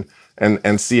own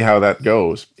and see how that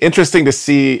goes. Interesting to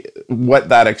see what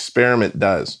that experiment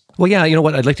does. Well, yeah, you know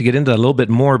what? I'd like to get into that a little bit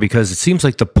more because it seems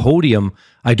like the podium,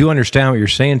 I do understand what you're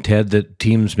saying, Ted, that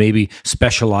teams maybe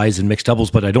specialize in mixed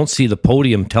doubles, but I don't see the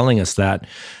podium telling us that.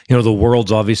 You know, the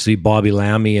world's obviously Bobby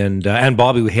Lammy, and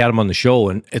Bobby, we had him on the show,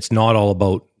 and it's not all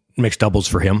about mixed doubles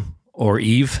for him or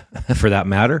Eve, for that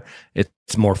matter.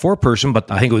 It's more four-person, but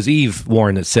I think it was Eve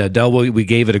Warren that said, oh, well, we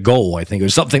gave it a go. I think it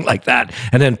was something like that,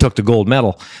 and then took the gold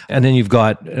medal. And then you've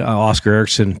got Oscar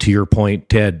Eriksson, to your point,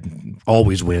 Ted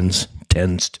always wins,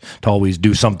 tends to always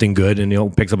do something good,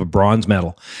 and picks up a bronze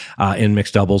medal in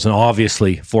mixed doubles. And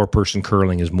obviously, four-person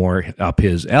curling is more up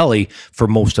his alley for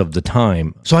most of the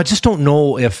time. So I just don't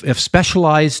know if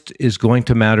specialized is going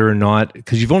to matter or not,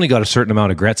 because you've only got a certain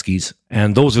amount of Gretzkys,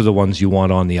 and those are the ones you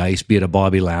want on the ice, be it a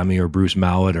Bobby Lammy or Bruce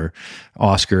Mouat or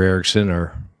Oscar Eriksson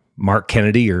or Mark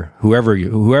Kennedy or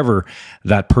whoever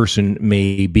that person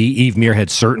may be. Eve Muirhead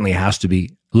certainly has to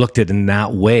be looked at in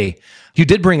that way. You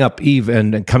did bring up Eve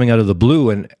and coming out of the blue,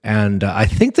 and I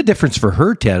think the difference for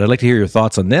her, Ted, I'd like to hear your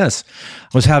thoughts on this,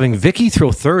 was having Vicky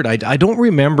throw third. I don't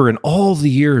remember in all the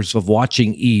years of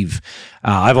watching Eve,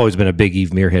 I've always been a big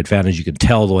Eve Muirhead fan, as you can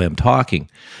tell the way I'm talking,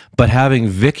 but having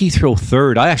Vicky throw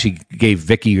third, I actually gave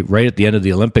Vicky right at the end of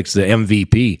the Olympics the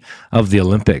MVP of the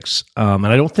Olympics, and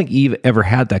I don't think Eve ever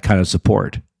had that kind of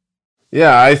support.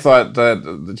 Yeah, I thought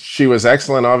that she was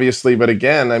excellent, obviously, but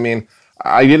again, I mean,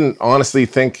 I didn't honestly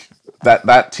think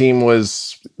that team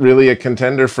was really a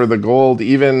contender for the gold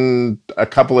even a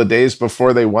couple of days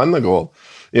before they won the gold.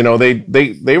 You know,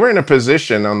 they were in a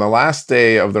position on the last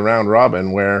day of the round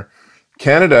robin where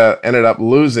Canada ended up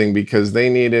losing because they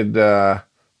needed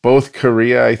both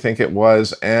Korea, I think it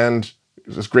was, and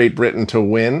Great Britain to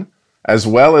win, as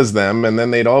well as them, and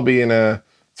then they'd all be in a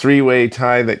three-way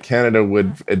tie that Canada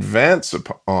would advance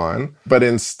on. But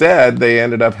instead, they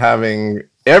ended up having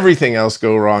everything else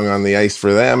go wrong on the ice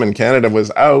for them, and Canada was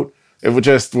out. It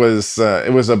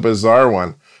was a bizarre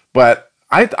one. But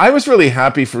I was really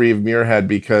happy for Eve Muirhead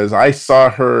because I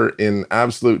saw her in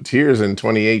absolute tears in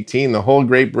 2018. The whole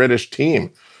Great British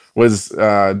team was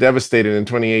devastated in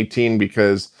 2018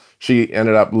 because she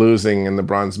ended up losing in the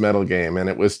bronze medal game. And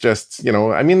it was just,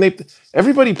 I mean,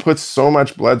 everybody puts so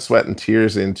much blood, sweat, and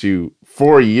tears into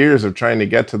 4 years of trying to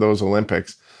get to those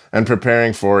Olympics and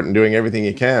preparing for it and doing everything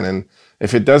you can. And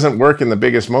if it doesn't work in the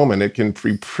biggest moment, it can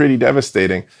be pretty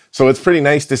devastating. So it's pretty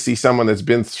nice to see someone that's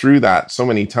been through that so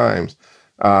many times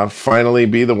finally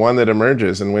be the one that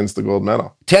emerges and wins the gold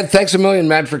medal. Ted, thanks a million,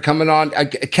 man, for coming on.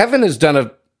 Kevin has done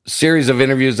a series of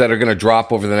interviews that are going to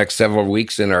drop over the next several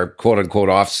weeks in our quote-unquote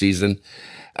off season.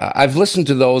 I've listened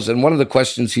to those, and one of the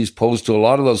questions he's posed to a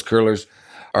lot of those curlers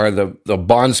are the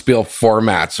Bonspiel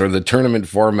formats or the tournament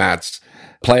formats,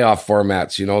 playoff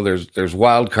formats. There's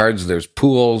wild cards, there's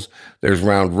pools, there's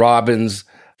round robins,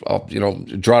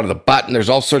 draw to the button. There's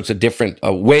all sorts of different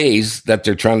ways that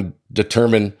they're trying to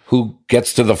determine who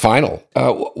gets to the final.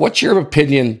 What's your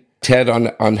opinion, Ted,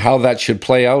 on how that should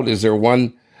play out? Is there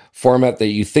one format that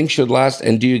you think should last?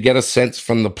 And do you get a sense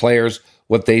from the players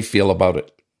what they feel about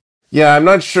it? Yeah, I'm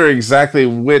not sure exactly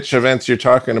which events you're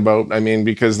talking about. I mean,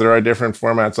 because there are different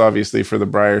formats, obviously, for the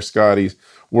Brier Scotties,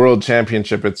 World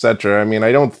Championship, etc. I mean,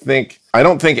 I don't think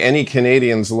any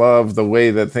Canadians love the way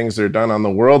that things are done on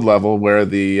the world level, where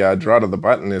the draw to the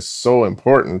button is so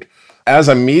important. As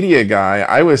a media guy,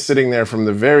 I was sitting there from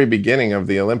the very beginning of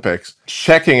the Olympics,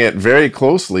 checking it very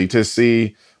closely to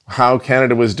see how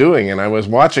Canada was doing, and I was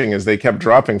watching as they kept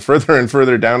dropping further and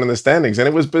further down in the standings, and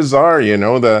it was bizarre.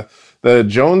 The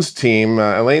Jones team,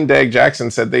 Elaine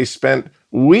Dagg-Jackson said they spent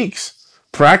weeks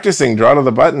practicing draw to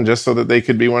the button just so that they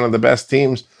could be one of the best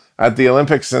teams at the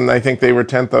Olympics, and I think they were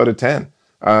 10th out of 10.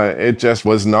 It just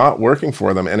was not working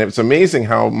for them, and it's amazing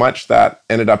how much that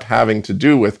ended up having to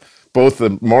do with both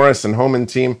the Morris and Homan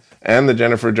team and the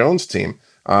Jennifer Jones team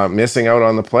missing out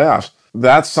on the playoffs.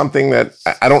 That's something that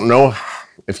I don't know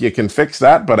if you can fix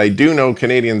that, but I do know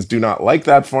Canadians do not like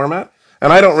that format.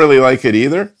 And I don't really like it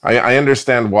either. I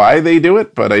understand why they do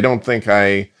it, but I don't think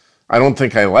I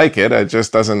like it. It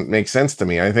just doesn't make sense to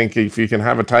me. I think if you can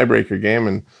have a tiebreaker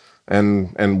game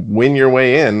and win your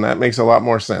way in, that makes a lot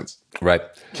more sense. Right.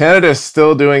 Canada is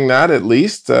still doing that, at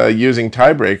least using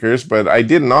tiebreakers, but I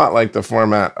did not like the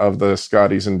format of the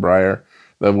Scotties and Brier.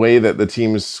 The way that the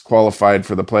teams qualified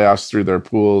for the playoffs through their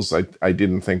pools, I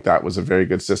didn't think that was a very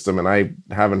good system, and I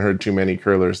haven't heard too many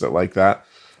curlers that like that.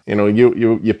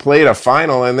 You played a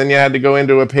final and then you had to go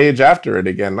into a page after it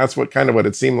again. That's what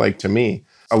it seemed like to me.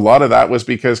 A lot of that was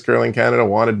because Curling Canada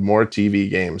wanted more TV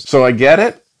games. So I get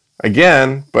it,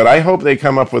 again, but I hope they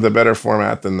come up with a better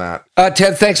format than that.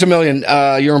 Ted, thanks a million.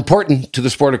 You're important to the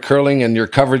sport of curling, and your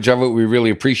coverage of it, we really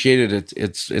appreciate it.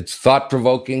 It's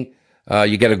thought-provoking.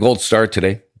 You get a gold star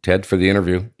today. Ted, for the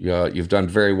interview. You've done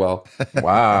very well.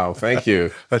 Wow, thank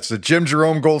you. That's the Jim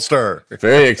Jerome Gold Star.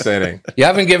 Very exciting. You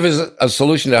haven't given us a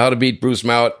solution to how to beat Bruce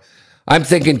Mount. I'm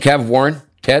thinking Kev Warren,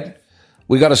 Ted,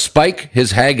 we got to spike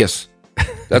his haggis.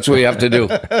 That's what we have to do.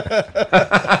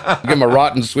 Give him a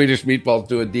rotten Swedish meatball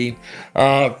to a Dean.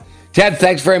 Ted,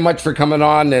 thanks very much for coming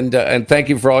on, and thank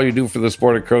you for all you do for the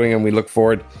sport of curling, and we look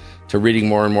forward to reading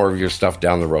more and more of your stuff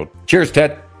down the road. Cheers,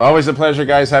 Ted. Always a pleasure,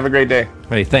 guys. Have a great day.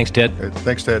 Hey, thanks, Ted.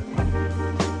 Thanks, Ted.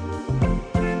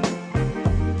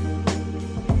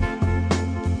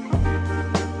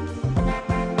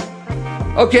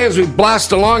 Okay, as we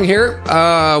blast along here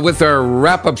with our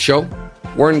wrap-up show,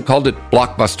 Warren called it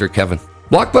Blockbuster Kevin.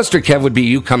 Blockbuster Kev would be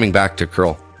you coming back to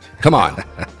curl. Come on,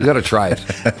 you got to try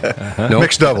it. No?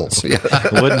 Mixed doubles.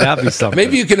 Wouldn't that be something?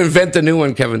 Maybe you can invent a new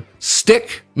one, Kevin.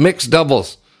 Stick mixed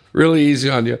doubles. Really easy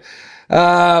on you.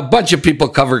 A bunch of people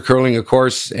cover curling, of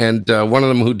course, and one of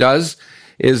them who does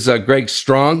is Greg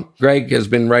Strong. Greg has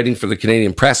been writing for the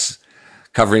Canadian Press,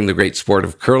 covering the great sport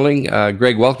of curling.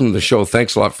 Greg, welcome to the show.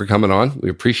 Thanks a lot for coming on. We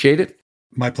appreciate it.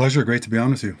 My pleasure. Great to be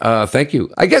on with you. Thank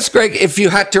you. I guess, Greg, if you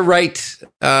had to write,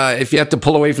 if you had to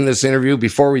pull away from this interview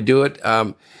before we do it,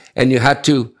 and you had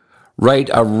to write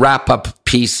a wrap-up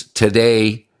piece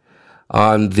today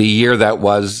on the year that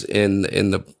was in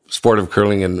the sport of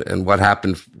curling and what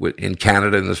happened in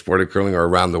Canada in the sport of curling or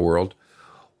around the world,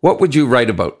 what would you write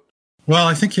about? Well,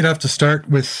 I think you'd have to start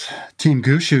with Team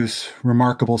Gushue's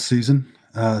remarkable season.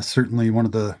 Certainly one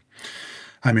of the,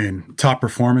 top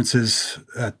performances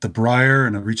at the Brier,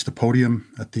 and reached the podium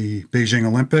at the Beijing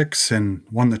Olympics and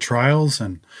won the trials.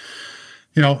 And,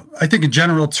 I think in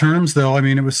general terms, though,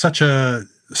 it was such a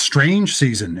strange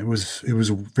season. It was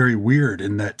very weird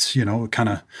in that, kind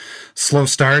of slow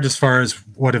start as far as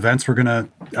what events were going to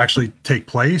actually take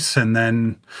place. And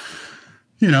then,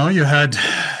 you had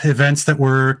events that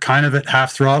were kind of at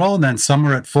half throttle, and then some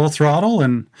were at full throttle.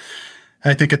 And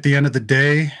I think at the end of the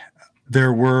day,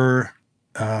 there were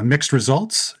mixed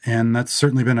results, and that's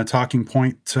certainly been a talking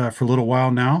point for a little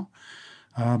while now.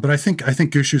 But I think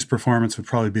Gushue's performance would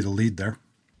probably be the lead there.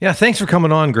 Yeah, thanks for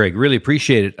coming on, Greg. Really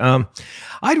appreciate it.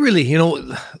 I'd really,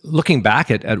 looking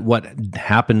back at what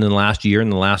happened in the last year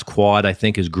and the last quad, I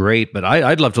think is great. But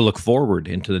I'd love to look forward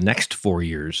into the next 4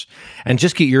 years and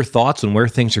just get your thoughts on where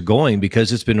things are going,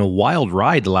 because it's been a wild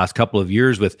ride the last couple of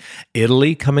years with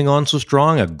Italy coming on so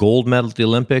strong, a gold medal at the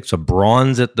Olympics, a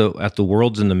bronze at the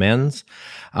Worlds in the men's.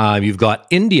 You've got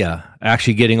India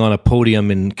actually getting on a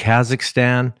podium in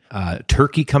Kazakhstan,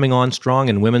 Turkey coming on strong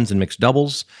in women's and mixed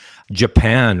doubles,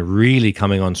 Japan really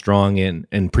coming on strong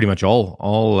in pretty much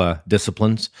all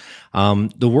disciplines.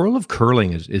 The world of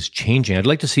curling is changing. I'd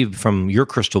like to see from your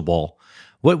crystal ball,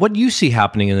 what do you see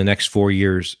happening in the next 4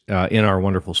 years in our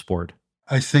wonderful sport?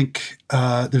 I think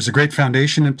there's a great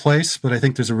foundation in place, but I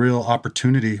think there's a real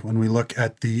opportunity when we look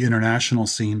at the international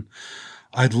scene.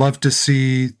 I'd love to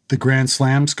see the Grand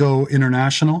Slams go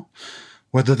international,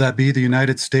 whether that be the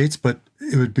United States, but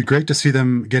it would be great to see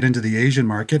them get into the Asian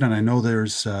market. And I know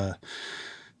there's,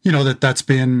 that's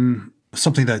been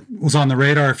something that was on the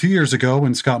radar a few years ago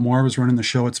when Scott Moore was running the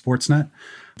show at Sportsnet.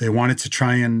 They wanted to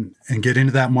try and get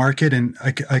into that market. And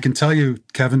I can tell you,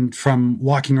 Kevin, from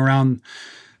walking around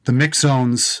the mix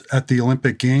zones at the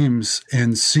Olympic Games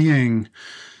and seeing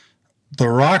the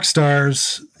rock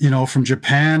stars, from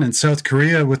Japan and South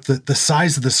Korea with the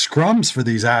size of the scrums for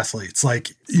these athletes.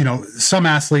 Like, some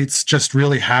athletes just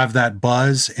really have that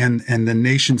buzz and the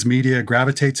nation's media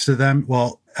gravitates to them.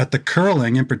 Well, at the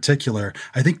curling in particular,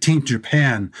 I think Team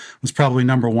Japan was probably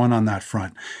number one on that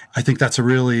front. I think that's a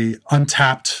really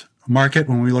untapped market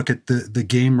when we look at the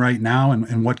game right now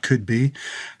and what could be.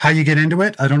 How you get into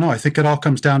it, I don't know. I think it all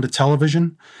comes down to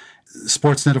television.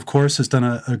 Sportsnet, of course, has done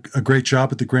a great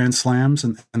job at the Grand Slams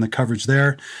and the coverage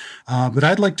there. But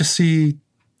I'd like to see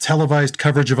televised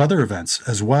coverage of other events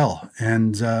as well.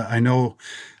 And I know,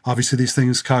 obviously, these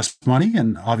things cost money,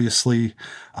 and obviously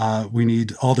we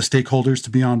need all the stakeholders to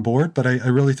be on board. But I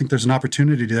really think there's an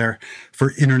opportunity there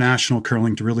for international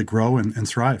curling to really grow and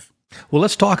thrive. Well,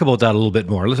 let's talk about that a little bit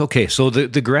more. Okay, so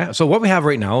so what we have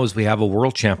right now is we have a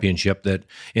world championship that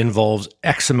involves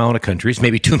X amount of countries,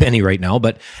 maybe too many right now,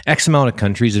 but X amount of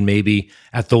countries, and maybe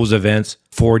at those events,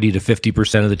 40 to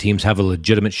 50% of the teams have a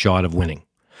legitimate shot of winning.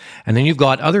 And then you've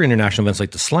got other international events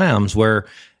like the Slams where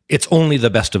it's only the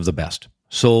best of the best.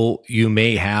 So you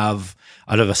may have,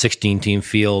 out of a 16-team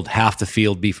field, half the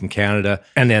field be from Canada,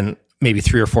 and then maybe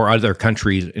 3 or 4 other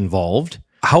countries involved.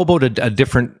 How about a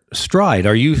different stride?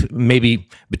 Are you maybe,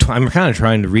 I'm kind of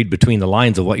trying to read between the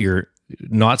lines of what you're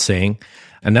not saying,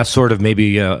 and that's sort of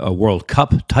maybe a World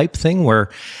Cup type thing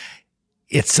where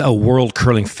it's a World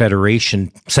Curling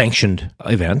Federation sanctioned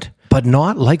event, but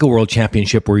not like a World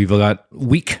Championship where you've got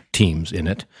weak teams in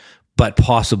it, but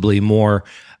possibly more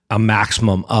a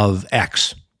maximum of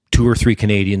X, 2 or 3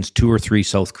 Canadians, 2 or 3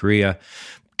 South Korea,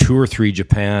 2 or 3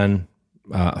 Japan,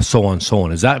 so on, so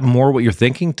on. Is that more what you're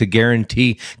thinking to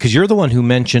guarantee? Because you're the one who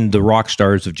mentioned the rock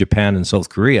stars of Japan and South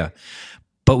Korea,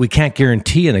 but we can't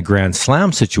guarantee in a Grand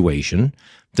Slam situation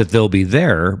that they'll be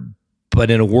there. But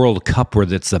in a World Cup where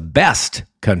it's the best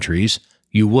countries,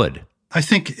 you would. I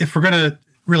think if we're going to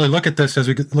really look at this as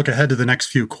we look ahead to the next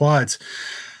few quads,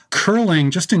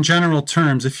 curling, just in general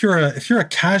terms, if you're a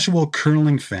casual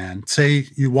curling fan, say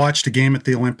you watched a game at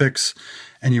the Olympics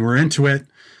and you were into it,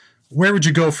 where would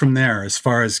you go from there as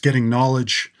far as getting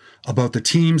knowledge about the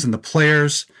teams and the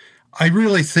players? I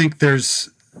really think there's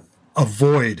a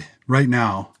void right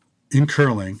now in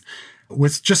curling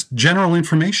with just general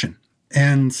information.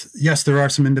 And yes, there are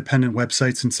some independent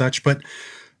websites and such, but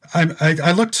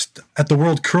I looked at the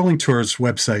World Curling Tour's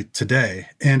website today,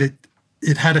 and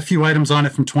it had a few items on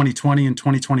it from 2020 and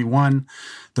 2021.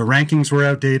 The rankings were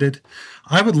outdated.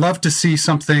 I would love to see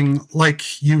something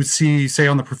like you would see, say,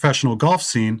 on the professional golf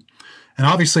scene. And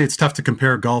obviously, it's tough to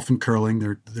compare golf and curling.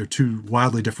 They're two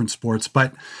wildly different sports.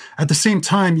 But at the same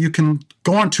time, you can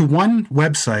go onto one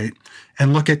website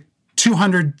and look at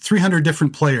 200, 300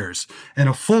 different players and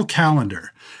a full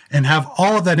calendar and have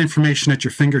all of that information at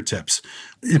your fingertips.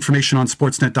 Information on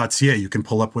sportsnet.ca. You can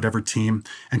pull up whatever team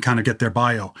and kind of get their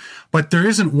bio. But there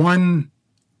isn't one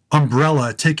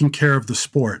umbrella taking care of the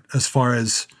sport as far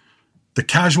as the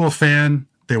casual fan.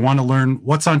 They want to learn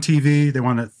what's on TV. They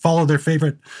want to follow their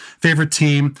favorite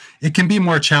team. It can be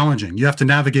more challenging. You have to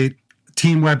navigate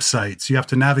team websites. You have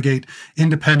to navigate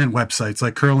independent websites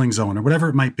like Curling Zone or whatever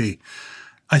it might be.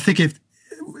 I think it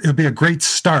would be a great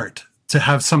start to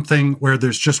have something where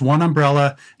there's just one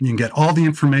umbrella and you can get all the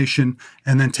information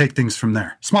and then take things from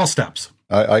there. Small steps.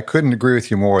 I couldn't agree with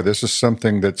you more. This is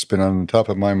something that's been on top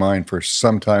of my mind for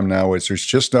some time now, is there's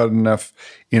just not enough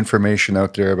information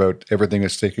out there about everything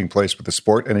that's taking place with the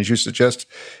sport. And as you suggest,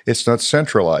 it's not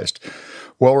centralized.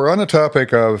 Well, we're on the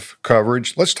topic of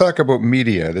coverage. Let's talk about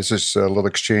media. This is a little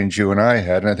exchange you and I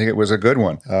had, and I think it was a good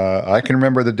one. I can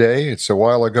remember the day. It's a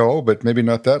while ago, but maybe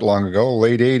not that long ago,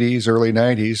 late 80s, early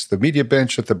 90s. The media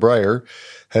bench at the Brier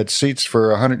had seats for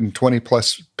 120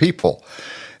 plus people.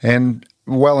 And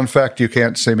well, in fact, you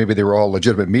can't say maybe they were all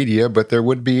legitimate media, but there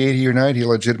would be 80 or 90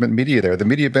 legitimate media there. The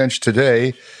media bench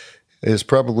today has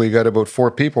probably got about 4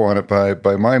 people on it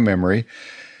by my memory.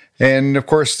 And of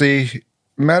course, the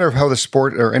matter of how the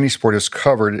sport or any sport is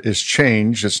covered is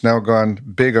changed. It's now gone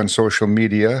big on social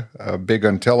media, big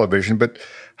on television. But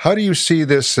how do you see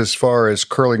this as far as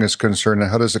curling is concerned,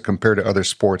 and how does it compare to other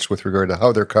sports with regard to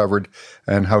how they're covered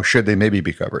and how should they maybe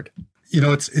be covered? You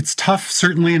know, it's tough,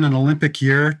 certainly in an Olympic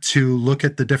year, to look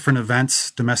at the different events,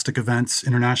 domestic events,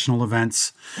 international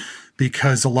events,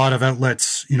 because a lot of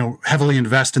outlets, you know, heavily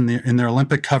invest in their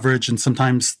Olympic coverage, and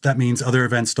sometimes that means other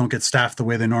events don't get staffed the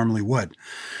way they normally would.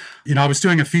 You know, I was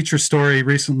doing a feature story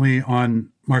recently on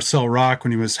Marcel Rock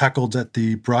when he was heckled at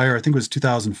the Brier. I think it was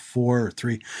 2004 or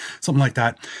 3, something like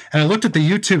that. And I looked at the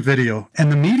YouTube video, and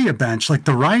the media bench, like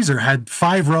the riser, had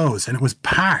 5 rows, and it was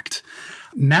packed.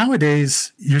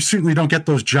 Nowadays, you certainly don't get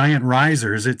those giant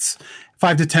risers. It's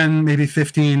 5 to 10, maybe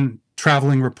 15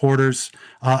 traveling reporters.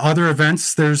 Other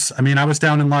events, I was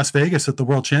down in Las Vegas at the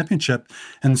World Championship,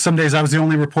 and some days I was the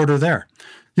only reporter there.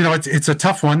 You know, it's a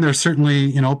tough one. There's certainly,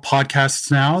 you know,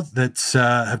 podcasts now that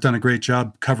have done a great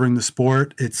job covering the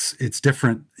sport. It's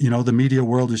different. You know, the media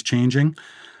world is changing.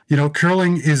 You know,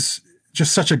 curling is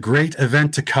just such a great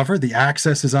event to cover. The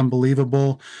access is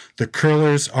unbelievable. The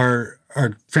curlers are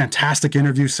fantastic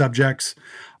interview subjects.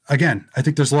 Again, I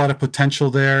think there's a lot of potential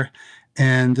there,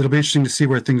 and it'll be interesting to see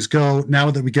where things go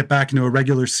now that we get back into a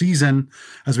regular season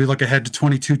as we look ahead to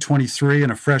 22-23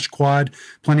 and a fresh quad,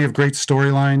 plenty of great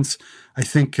storylines. I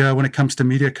think when it comes to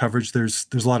media coverage, there's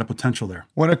a lot of potential there.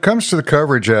 When it comes to the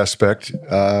coverage aspect,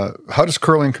 how does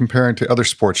curling compare to other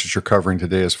sports that you're covering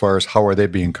today as far as how are they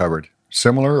being covered?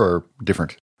 Similar or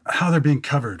different? How they're being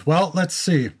covered. Well, let's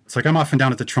see. It's like I'm often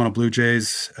down at the Toronto Blue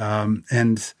Jays,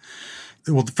 and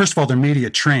first of all, they're media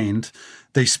trained.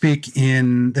 They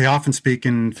often speak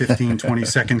in 15,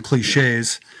 20-second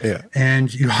cliches, yeah.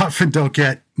 And you often don't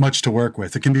get much to work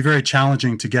with. It can be very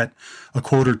challenging to get a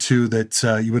quote or two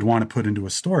that you would want to put into a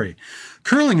story.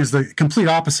 Curling is the complete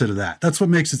opposite of that. That's what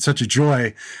makes it such a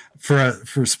joy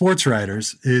for sports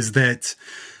writers, is that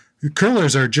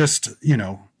curlers are just, you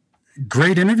know,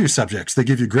 great interview subjects. They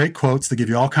give you great quotes. They give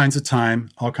you all kinds of time,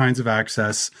 all kinds of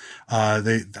access.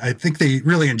 I think they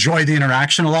really enjoy the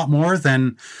interaction a lot more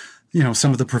than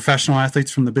some of the professional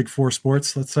athletes from the big four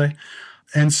sports, let's say.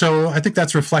 And so I think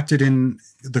that's reflected in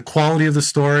the quality of the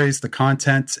stories, the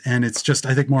content, and it's just,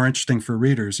 I think, more interesting for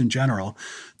readers in general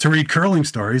to read curling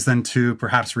stories than to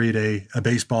perhaps read a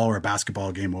baseball or a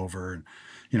basketball game over.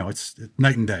 It's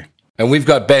night and day. And we've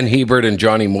got Ben Hebert and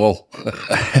Johnny Mull,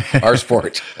 our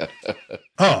sport.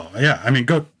 Oh, yeah. I mean,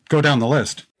 go down the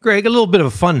list. Greg, a little bit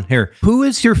of fun here. Who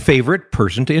is your favorite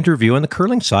person to interview on the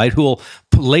curling side who will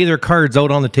lay their cards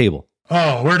out on the table?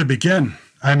 Oh, where to begin?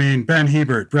 I mean, Ben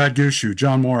Hebert, Brad Gushue,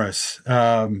 John Morris,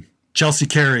 Chelsea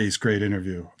Carey's great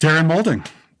interview. Darren Moulding,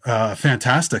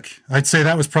 fantastic. I'd say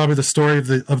that was probably the story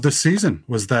of the season,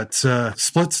 was that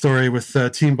split story with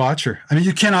Team Botcher. I mean,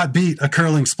 you cannot beat a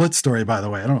curling split story, by the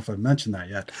way. I don't know if I've mentioned that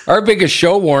yet. Our biggest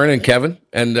show, Warren and Kevin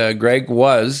and Greg,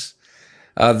 was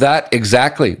that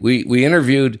exactly. We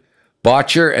interviewed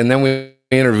Botcher and then we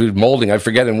interviewed Moulding. I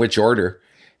forget in which order.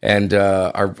 And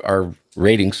our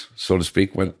ratings, so to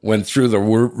speak, went through the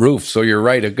roof. So you're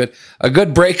right. A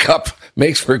good breakup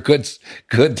makes for good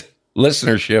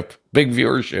listenership, big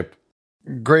viewership.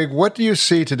 Greg, what do you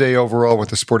see today overall with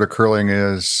the sport of curling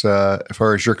as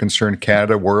far as you're concerned,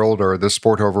 Canada, world, or the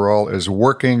sport overall is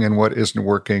working and what isn't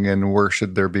working, and where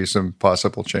should there be some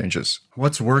possible changes?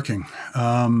 What's working?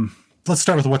 Let's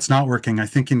start with what's not working. I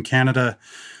think in Canada,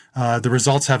 the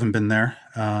results haven't been there.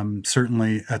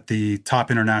 Certainly at the top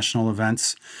international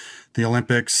events, the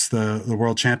Olympics, the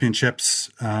World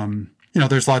Championships.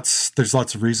 There's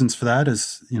lots of reasons for that,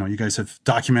 as you guys have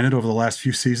documented over the last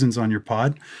few seasons on your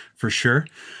pod, for sure.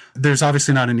 There's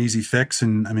obviously not an easy fix,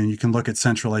 and I mean, you can look at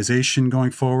centralization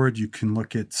going forward. You can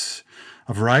look at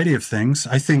a variety of things.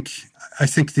 I think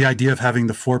the idea of having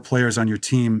the 4 players on your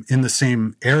team in the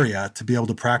same area to be able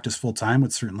to practice full time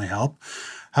would certainly help.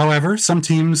 However, some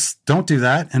teams don't do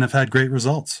that and have had great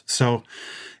results. So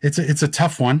it's a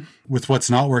tough one with what's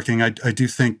not working. I do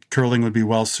think curling would be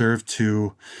well served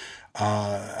to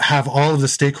have all of the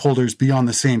stakeholders be on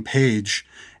the same page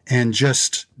and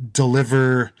just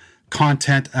deliver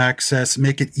content access,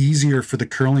 make it easier for the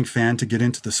curling fan to get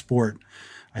into the sport.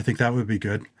 I think that would be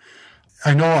good.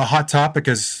 I know a hot topic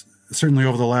is certainly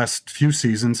over the last few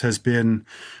seasons has been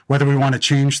whether we want to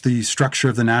change the structure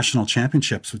of the national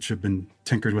championships, which have been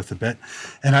tinkered with a bit.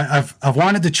 And I've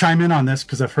wanted to chime in on this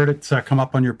because I've heard it come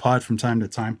up on your pod from time to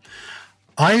time.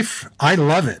 I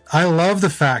love it. I love the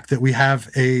fact that we have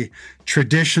a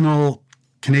traditional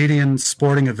Canadian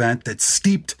sporting event that's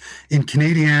steeped in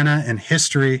Canadiana and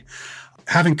history.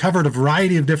 Having covered a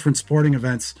variety of different sporting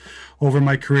events over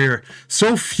my career,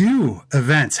 so few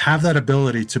events have that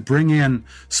ability to bring in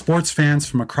sports fans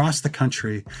from across the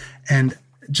country and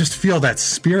just feel that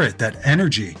spirit, that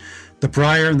energy. The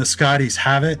Brier and the Scotties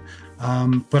have it,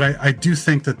 but I do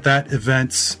think that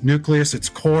event's nucleus, its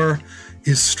core,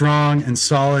 is strong and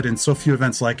solid, and so few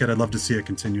events like it. I'd love to see it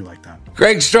continue like that.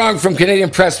 Greg Strong from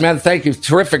Canadian Press, man, thank you.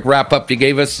 Terrific wrap up you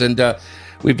gave us, and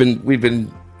we've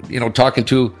been talking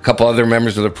to a couple other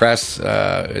members of the press,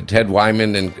 Ted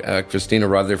Wyman and Christina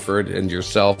Rutherford and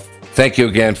yourself. Thank you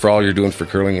again for all you're doing for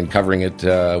curling and covering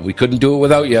it. We couldn't do it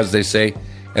without you, as they say,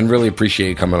 and really appreciate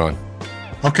you coming on.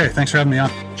 Okay, thanks for having me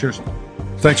on. Cheers.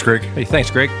 Thanks, Greg. Hey,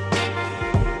 thanks, Greg.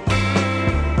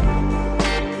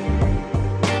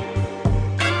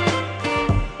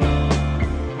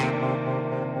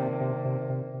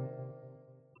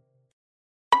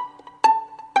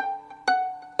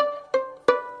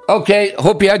 Okay,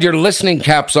 hope you had your listening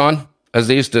caps on, as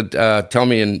they used to tell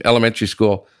me in elementary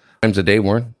school. Times a day,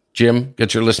 Warren. Jim,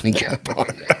 get your listening cap on.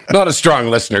 Not a strong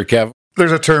listener, Kev.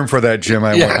 There's a term for that, Jim.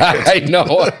 I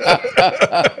know.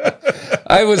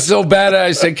 I was so bad.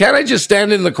 I said, can't I just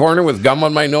stand in the corner with gum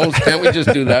on my nose? Can't we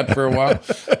just do that for a while?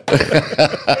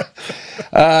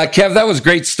 Kev, that was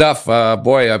great stuff.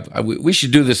 We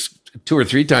should do this 2 or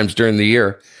 3 times during the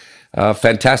year.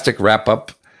 Fantastic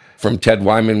wrap-up from Ted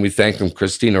Wyman. We thank him,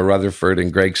 Christina Rutherford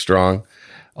and Greg Strong,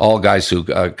 all guys who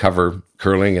cover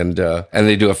curling, and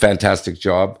they do a fantastic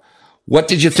job. What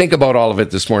did you think about all of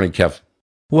it this morning, Kev?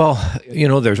 Well,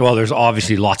 there's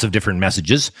obviously lots of different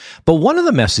messages, but one of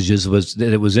the messages was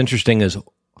that it was interesting is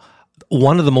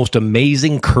one of the most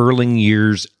amazing curling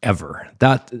years ever.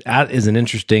 That is an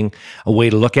interesting way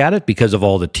to look at it because of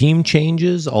all the team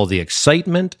changes, all the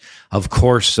excitement. Of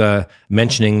course,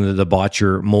 mentioning the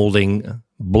Botcher Moulding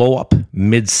blow up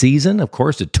mid-season. Of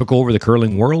course, it took over the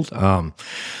curling world.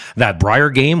 That Brier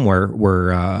game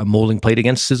where Moulding played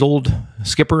against his old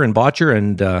skipper and Botcher,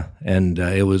 and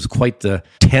it was quite the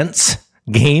tense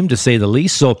game, to say the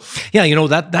least. So, yeah,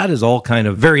 that is all kind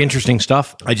of very interesting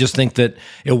stuff. I just think that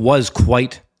it was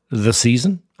quite the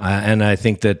season. And I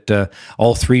think that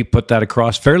all three put that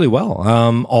across fairly well.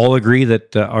 All agree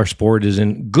that our sport is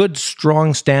in good,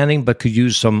 strong standing, but could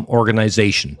use some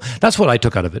organization. That's what I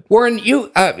took out of it. Warren,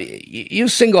 you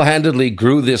single-handedly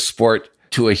grew this sport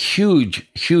to a huge,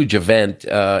 huge event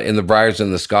in the Briers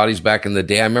and the Scotties back in the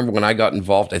day. I remember when I got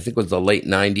involved, I think it was the late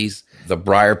 90s, the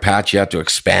Brier Patch, you had to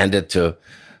expand it to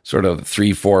sort of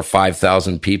 3,000, 4,000,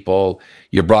 5,000 people.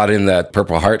 You brought in that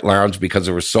Purple Heart Lounge because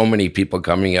there were so many people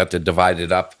coming. You had to divide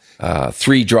it up.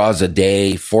 3 draws a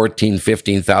day, 14,000,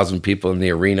 15,000 people in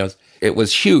the arenas. It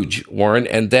was huge, Warren.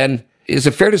 And then, is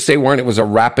it fair to say, Warren, it was a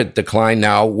rapid decline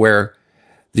now where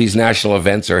these national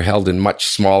events are held in much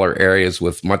smaller areas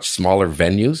with much smaller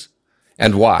venues?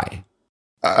 And why?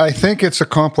 I think it's a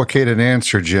complicated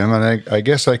answer, Jim, and I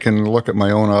guess I can look at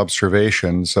my own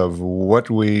observations of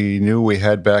what we knew we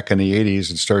had back in the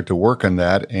 80s and start to work on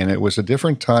that, and it was a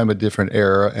different time, a different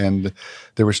era, and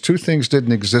there was 2 things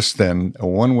didn't exist then.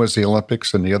 One was the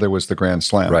Olympics, and the other was the Grand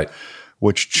Slam. Right.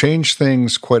 Which changed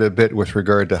things quite a bit with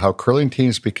regard to how curling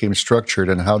teams became structured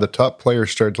and how the top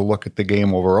players started to look at the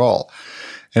game overall.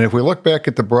 And if we look back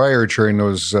at the Brier during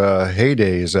those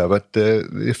heydays of it,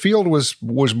 the field was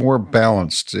more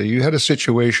balanced. You had a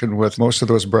situation with most of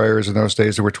those Briers in those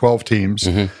days, there were 12 teams.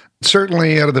 Mm-hmm.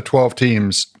 Certainly out of the 12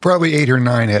 teams, probably 8 or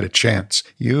 9 had a chance.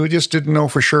 You just didn't know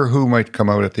for sure who might come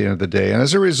out at the end of the day. And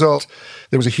as a result,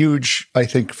 there was a huge, I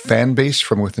think, fan base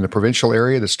from within the provincial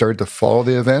area that started to follow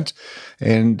the event.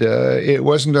 And it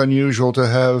wasn't unusual to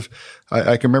have,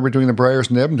 I can remember doing the Briers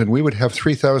in Edmonton, we would have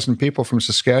 3,000 people from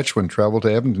Saskatchewan travel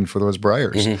to Edmonton for those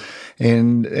Briers.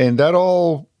 Mm-hmm. And that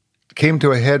all came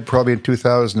to a head probably in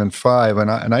 2005.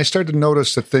 And I started to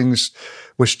notice that things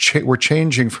were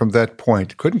changing from that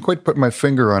point. Couldn't quite put my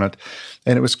finger on it.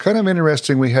 And it was kind of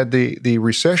interesting. We had the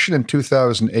recession in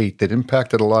 2008 that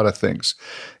impacted a lot of things.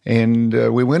 And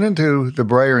we went into the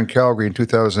Brier in Calgary in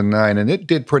 2009, and it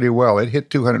did pretty well. It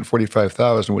hit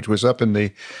 245,000, which was up in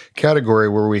the category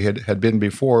where we had been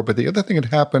before. But the other thing that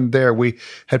happened there, we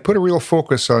had put a real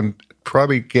focus on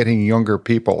probably getting younger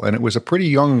people, and it was a pretty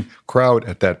young crowd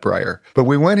at that Brier. But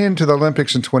we went into the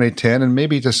Olympics in 2010, and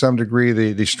maybe to some degree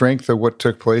the strength of what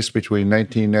took place between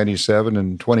 1997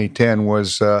 and 2010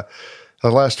 was the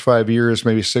last 5 years,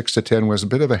 maybe 6 to 10, was a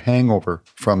bit of a hangover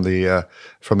from the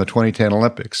 2010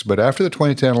 Olympics. But after the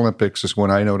 2010 Olympics is when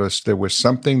I noticed there was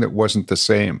something that wasn't the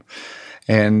same.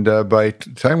 And by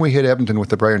the time we hit Edmonton with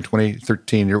the Brier in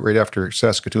 2013, right after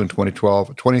Saskatoon in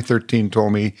 2012, 2013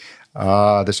 told me,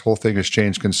 this whole thing has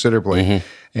changed considerably,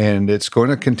 mm-hmm. and it's going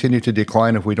to continue to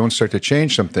decline if we don't start to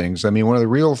change some things. I mean, one of the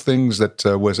real things that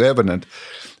was evident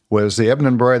was the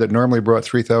Edmonton Brier that normally brought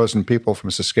 3,000 people from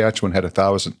Saskatchewan had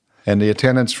 1,000. And the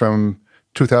attendance from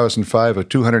 2005 of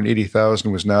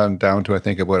 280,000 was now down to, I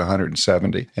think, about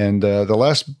 170. And the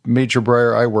last major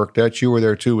Brier I worked at, you were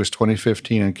there too, was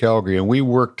 2015 in Calgary. And we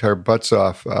worked our butts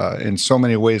off in so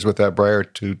many ways with that Brier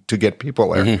to get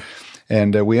people there. Mm-hmm.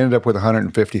 And we ended up with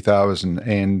 150,000.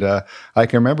 And I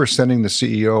can remember sending the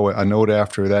CEO a note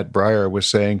after that Brier was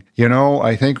saying,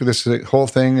 I think this whole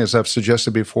thing, as I've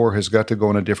suggested before, has got to go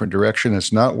in a different direction.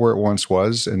 It's not where it once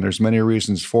was, and there's many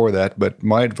reasons for that. But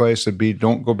my advice would be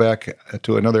don't go back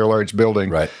to another large building.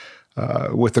 Right.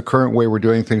 With the current way we're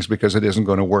doing things, because it isn't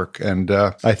going to work. And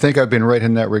I think I've been right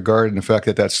in that regard, in the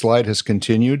fact that slide has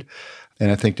continued. And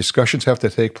I think discussions have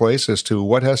to take place as to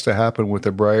what has to happen with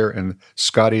the Brier and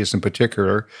Scotties in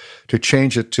particular to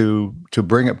change it, to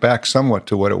bring it back somewhat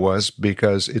to what it was,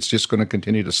 because it's just going to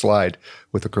continue to slide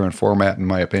with the current format, in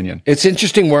my opinion. It's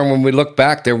interesting, Warren, when we look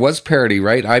back, there was parity,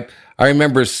 right? I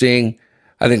remember seeing,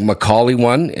 I think Macaulay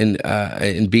won in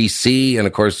BC, and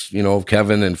of course,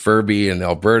 Kevin and Furby in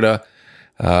Alberta.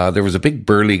 There was a big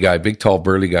tall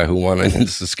burly guy who won in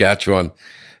Saskatchewan.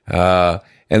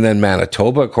 And then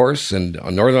Manitoba, of course, and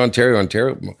Northern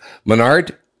Ontario,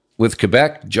 Menard with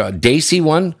Quebec. Dacey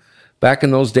won back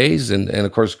in those days, and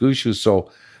of course Gushue.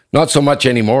 So not so much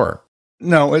anymore.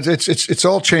 No, it's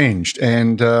all changed,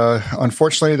 and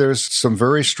unfortunately, there's some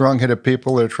very strong-headed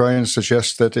people that are trying to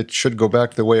suggest that it should go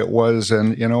back the way it was.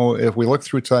 And if we look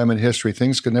through time and history,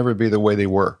 things can never be the way they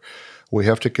were. We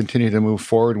have to continue to move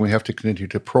forward, and we have to continue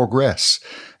to progress,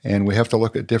 and we have to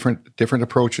look at different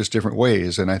approaches, different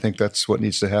ways. And I think that's what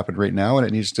needs to happen right now, and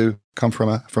it needs to come from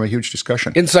a huge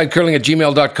discussion.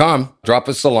 InsideCurling@gmail.com. Drop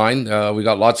us a line. We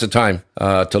got lots of time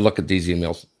to look at these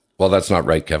emails. Well, that's not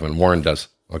right, Kevin. Warren does.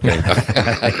 Okay.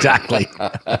 Exactly.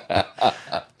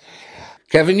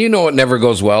 Kevin, it never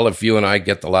goes well if you and I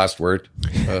get the last word.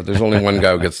 There's only one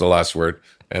guy who gets the last word,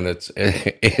 and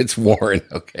it's Warren.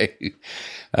 Okay.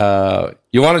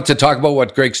 You wanted to talk about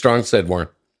what Greg Strong said, Warren.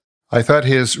 I thought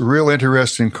his real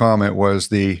interesting comment was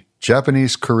the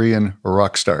Japanese Korean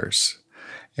rock stars.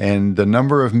 And the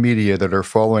number of media that are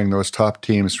following those top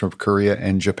teams from Korea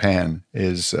and Japan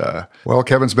is, well,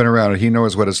 Kevin's been around and he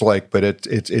knows what it's like, but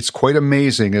it's quite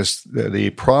amazing as the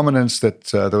prominence that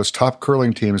those top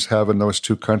curling teams have in those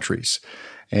two countries.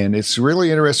 And it's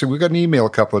really interesting. We got an email a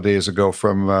couple of days ago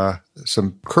from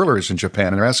some curlers in Japan,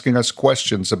 and they're asking us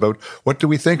questions about what do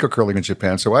we think of curling in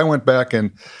Japan. So I went back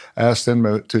and asked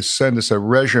them to send us a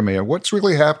resume of what's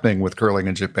really happening with curling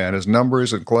in Japan, as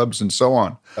numbers and clubs and so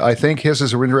on. I think his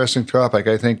is an interesting topic.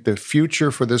 I think the future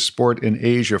for this sport in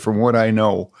Asia, from what I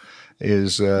know,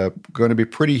 is going to be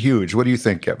pretty huge. What do you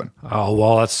think, Kevin? Oh,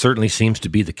 well, that certainly seems to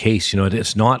be the case.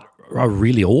 It's not a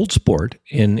really old sport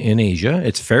in Asia.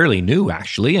 It's fairly new,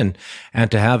 actually, and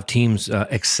to have teams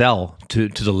excel to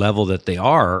the level that they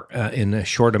are in a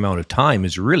short amount of time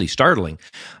is really startling.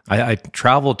 I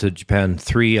traveled to Japan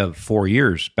 3 of 4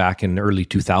 years back in the early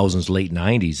 2000s, late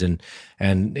 90s,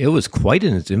 and it was quite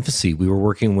in its infancy. We were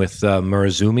working with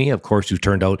Murazumi, of course, who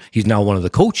turned out he's now one of the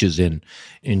coaches in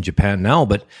Japan now,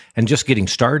 and just getting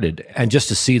started, and just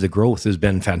to see the growth has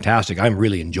been fantastic. I'm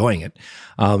really enjoying it.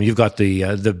 You've got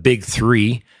the big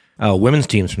 3 women's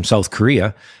teams from South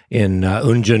Korea in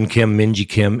Eunjun Kim, Minji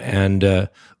Kim, and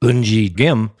Eunji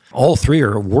Kim. All 3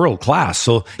 are world class,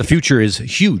 so the future is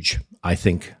huge, I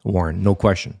think, Warren, no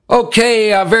question. Okay,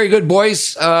 very good,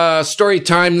 boys. Story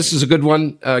time. This is a good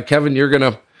one. Kevin, you're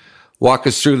going to walk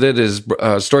us through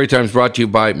that. Story time is brought to you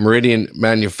by Meridian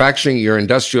Manufacturing, your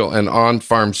industrial and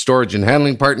on-farm storage and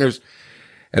handling partners,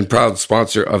 and proud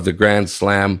sponsor of the Grand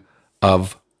Slam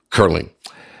of Curling.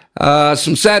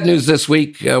 Some sad news this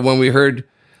week when we heard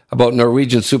about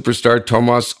Norwegian superstar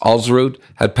Thomas Alsrud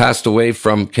had passed away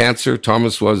from cancer.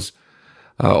 Thomas was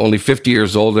only 50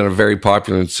 years old and a very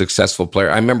popular and successful player.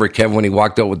 I remember Kevin when he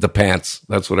walked out with the pants.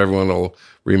 That's what everyone will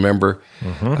remember.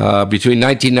 Between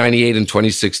 1998 and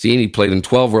 2016, he played in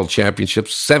 12 World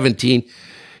Championships, 17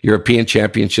 European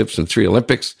Championships, and 3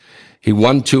 Olympics. He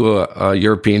won 2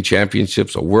 European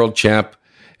Championships, a World Champ,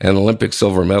 and Olympic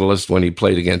silver medalist when he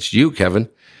played against you, Kevin,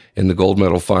 in the gold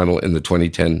medal final in the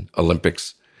 2010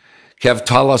 Olympics. Kev,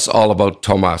 tell us all about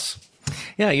Thomas.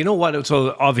 Yeah, you know what?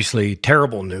 So obviously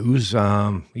terrible news.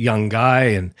 Young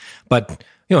guy, but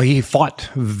he fought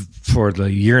for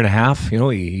the year and a half.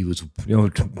 He was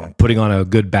putting on a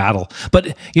good battle.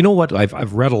 But you know what?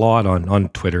 I've read a lot on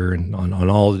Twitter and on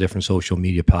all the different social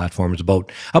media platforms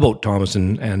about Thomas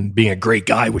and being a great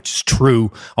guy, which is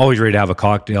true. Always ready to have a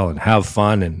cocktail and have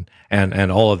fun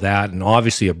and all of that, and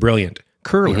obviously a brilliant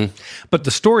curler. But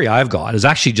the story I've got is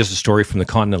actually just a story from the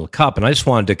Continental Cup, and I just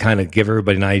wanted to kind of give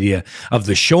everybody an idea of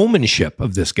the showmanship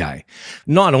of this guy.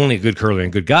 Not only a good curler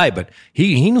and good guy, but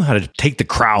he knew how to take the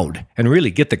crowd and really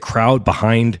get the crowd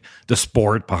behind the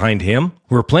sport, behind him.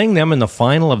 We were playing them in the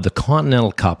final of the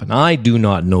Continental Cup, and I do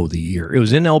not know the year. It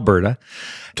was in Alberta.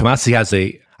 Tomasi has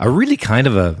a really kind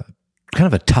of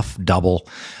a tough double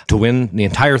to win the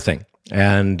entire thing.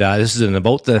 And this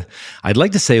is I'd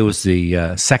like to say it was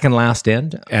the second last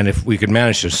end. And if we could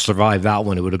manage to survive that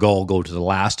one, it would all go to the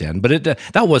last end. But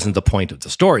that wasn't the point of the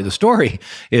story. The story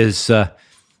is there's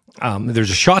a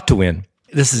shot to win.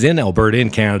 This is in Alberta,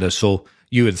 in Canada. So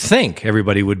you would think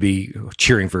everybody would be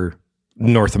cheering for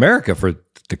North America, for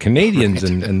the Canadians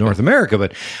and North America.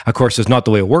 But of course, it's not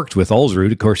the way it worked with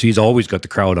Alsrud. Of course, he's always got the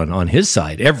crowd on his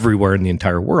side everywhere in the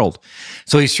entire world.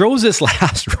 So he throws this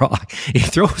last rock.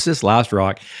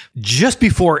 Just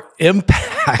before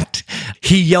impact.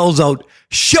 He yells out,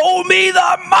 "Show me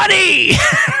the money!"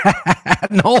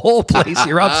 And the whole place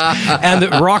erupts, and the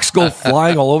rocks go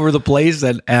flying all over the place.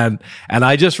 And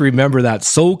I just remember that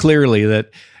so clearly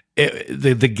that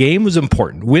the game was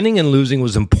important. Winning and losing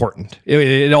was important.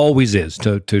 It always is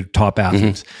to top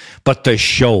athletes. But the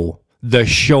show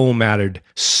mattered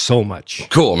so much.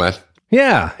 Cool, man.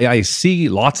 Yeah, I see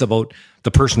lots about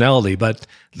the personality, but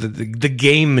the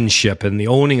gamemanship and the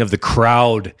owning of the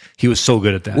crowd, he was so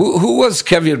good at that. Who was,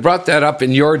 Kev, you brought that up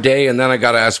in your day, and then I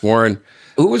got to ask Warren,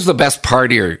 who was the best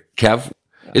partier, Kev?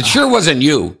 It sure wasn't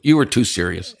you. You were too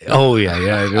serious. Oh,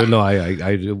 yeah. No,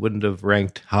 I wouldn't have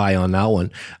ranked high on that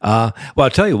one. Well, I'll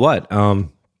tell you what.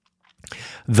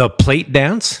 The plate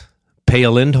dance,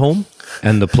 Pia Lindholm,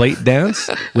 and the plate dance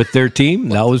with their team,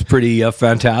 that was pretty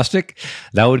fantastic.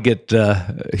 That would get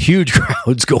huge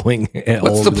crowds going.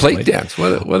 What's the plate dance?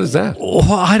 What is that?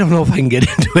 Oh, I don't know if I can get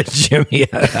into it, Jimmy.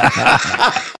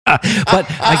 But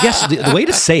I guess the way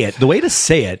to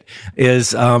say it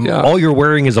is all you're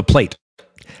wearing is a plate.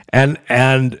 And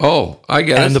I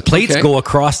get it. And the plates go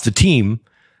across the team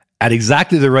at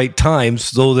exactly the right time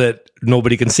so that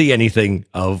nobody can see anything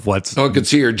of what's... No one can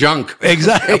see your junk.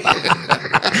 Exactly.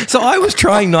 So I was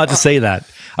trying not to say that.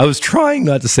 I was trying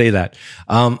not to say that.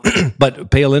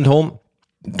 But Pale Lindholm,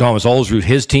 Thomas Alsrud,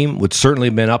 his team would certainly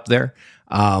have been up there.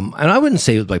 And I wouldn't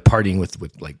say it was like partying with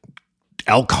like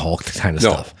alcohol kind of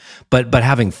stuff, but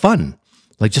having fun,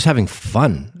 like just having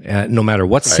fun, no matter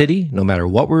what city, no matter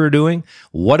what we were doing,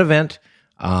 what event.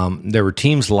 There were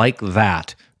teams like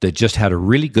that just had a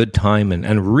really good time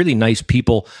and really nice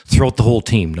people throughout the whole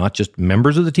team, not just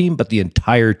members of the team, but the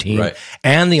entire team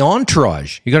and the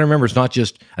entourage. You got to remember, it's not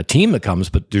just a team that comes,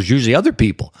 but there's usually other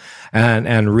people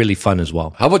and really fun as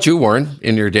well. How about you, Warren,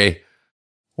 in your day?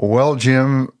 Well,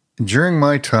 Jim, during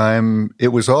my time, it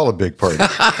was all a big party.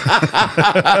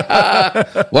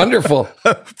 Wonderful.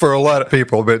 For a lot of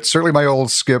people, but certainly my old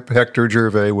skip, Hector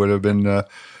Gervais, would have been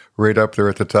right up there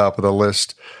at the top of the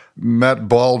list. Matt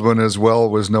Baldwin as well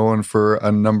was known for a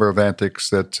number of antics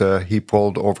that he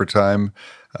pulled over time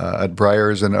at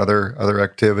Briars and other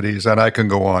activities. And I can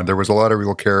go on. There was a lot of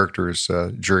real characters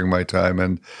during my time,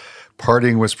 and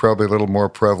partying was probably a little more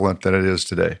prevalent than it is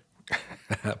today.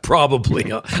 Probably.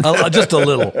 Just a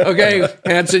little. Okay,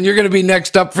 Hanson, you're going to be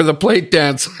next up for the plate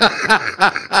dance.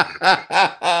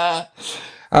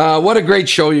 What a great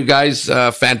show, you guys.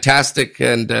 Fantastic.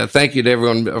 And thank you to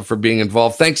everyone for being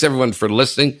involved. Thanks, everyone, for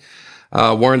listening.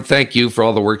 Warren, thank you for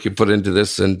all the work you put into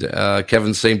this. And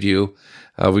Kevin, same to you.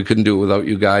 We couldn't do it without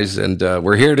you guys. And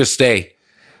we're here to stay.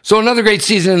 So another great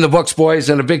season in the books, boys.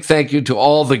 And a big thank you to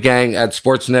all the gang at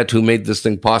Sportsnet who made this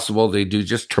thing possible. They do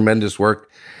just tremendous work.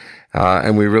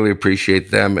 And we really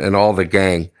appreciate them and all the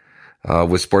gang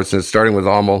with Sportsnet, starting with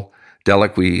Amal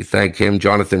Delic. We thank him.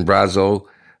 Jonathan Brazo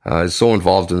is so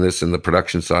involved in this in the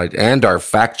production side, and our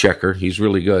fact checker. He's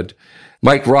really good.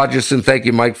 Mike Rogerson, thank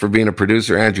you, Mike, for being a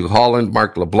producer. Andrew Holland,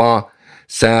 Mark LeBlanc,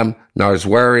 Sam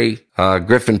Narswari,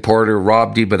 Griffin Porter,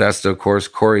 Rob DiBodesta, of course,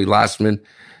 Corey Lastman,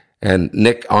 and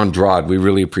Nick Andrade. We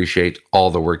really appreciate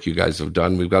all the work you guys have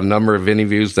done. We've got a number of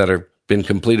interviews that have been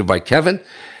completed by Kevin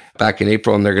back in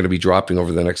April, and they're going to be dropping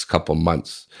over the next couple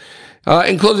months.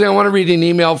 In closing, I want to read an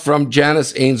email from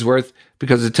Janice Ainsworth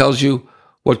because it tells you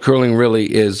what curling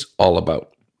really is all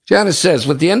about. Janice says,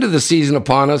 with the end of the season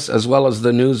upon us, as well as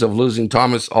the news of losing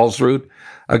Thomas Alsrud,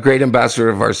 a great ambassador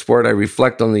of our sport, I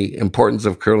reflect on the importance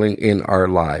of curling in our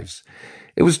lives.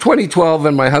 It was 2012,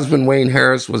 and my husband, Wayne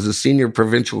Harris, was a senior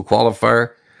provincial qualifier,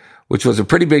 which was a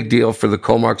pretty big deal for the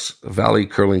Comox Valley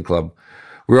Curling Club.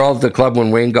 We were all at the club when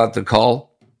Wayne got the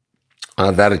call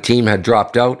that a team had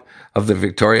dropped out of the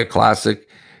Victoria Classic,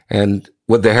 and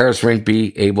would the Harris rink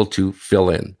be able to fill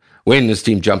in? Wayne and his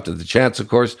team jumped at the chance, of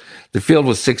course. The field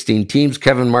was 16 teams.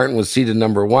 Kevin Martin was seeded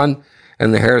number 1,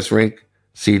 and the Harris rink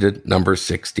seeded number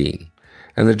 16.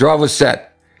 And the draw was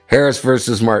set, Harris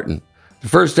versus Martin. The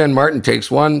first end, Martin takes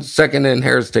 1. Second end,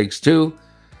 Harris takes 2.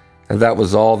 And that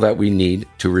was all that we need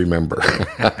to remember.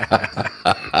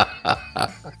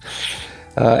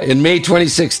 In May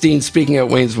 2016, speaking at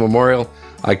Wayne's Memorial,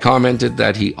 I commented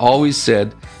that he always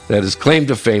said that his claim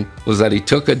to fame was that he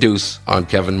took a deuce on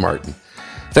Kevin Martin.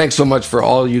 Thanks so much for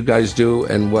all you guys do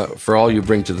and for all you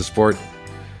bring to the sport.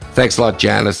 Thanks a lot,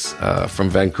 Janice from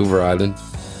Vancouver Island.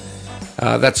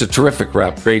 That's a terrific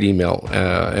wrap. Great email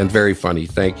and very funny.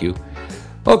 Thank you.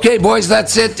 Okay, boys,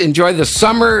 that's it. Enjoy the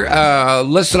summer.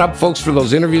 Listen up, folks, for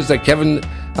those interviews that Kevin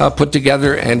put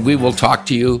together, and we will talk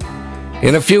to you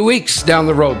in a few weeks down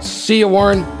the road. See you,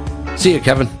 Warren. See you,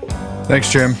 Kevin. Thanks,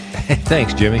 Jim.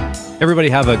 Thanks, Jimmy. Everybody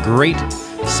have a great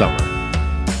summer.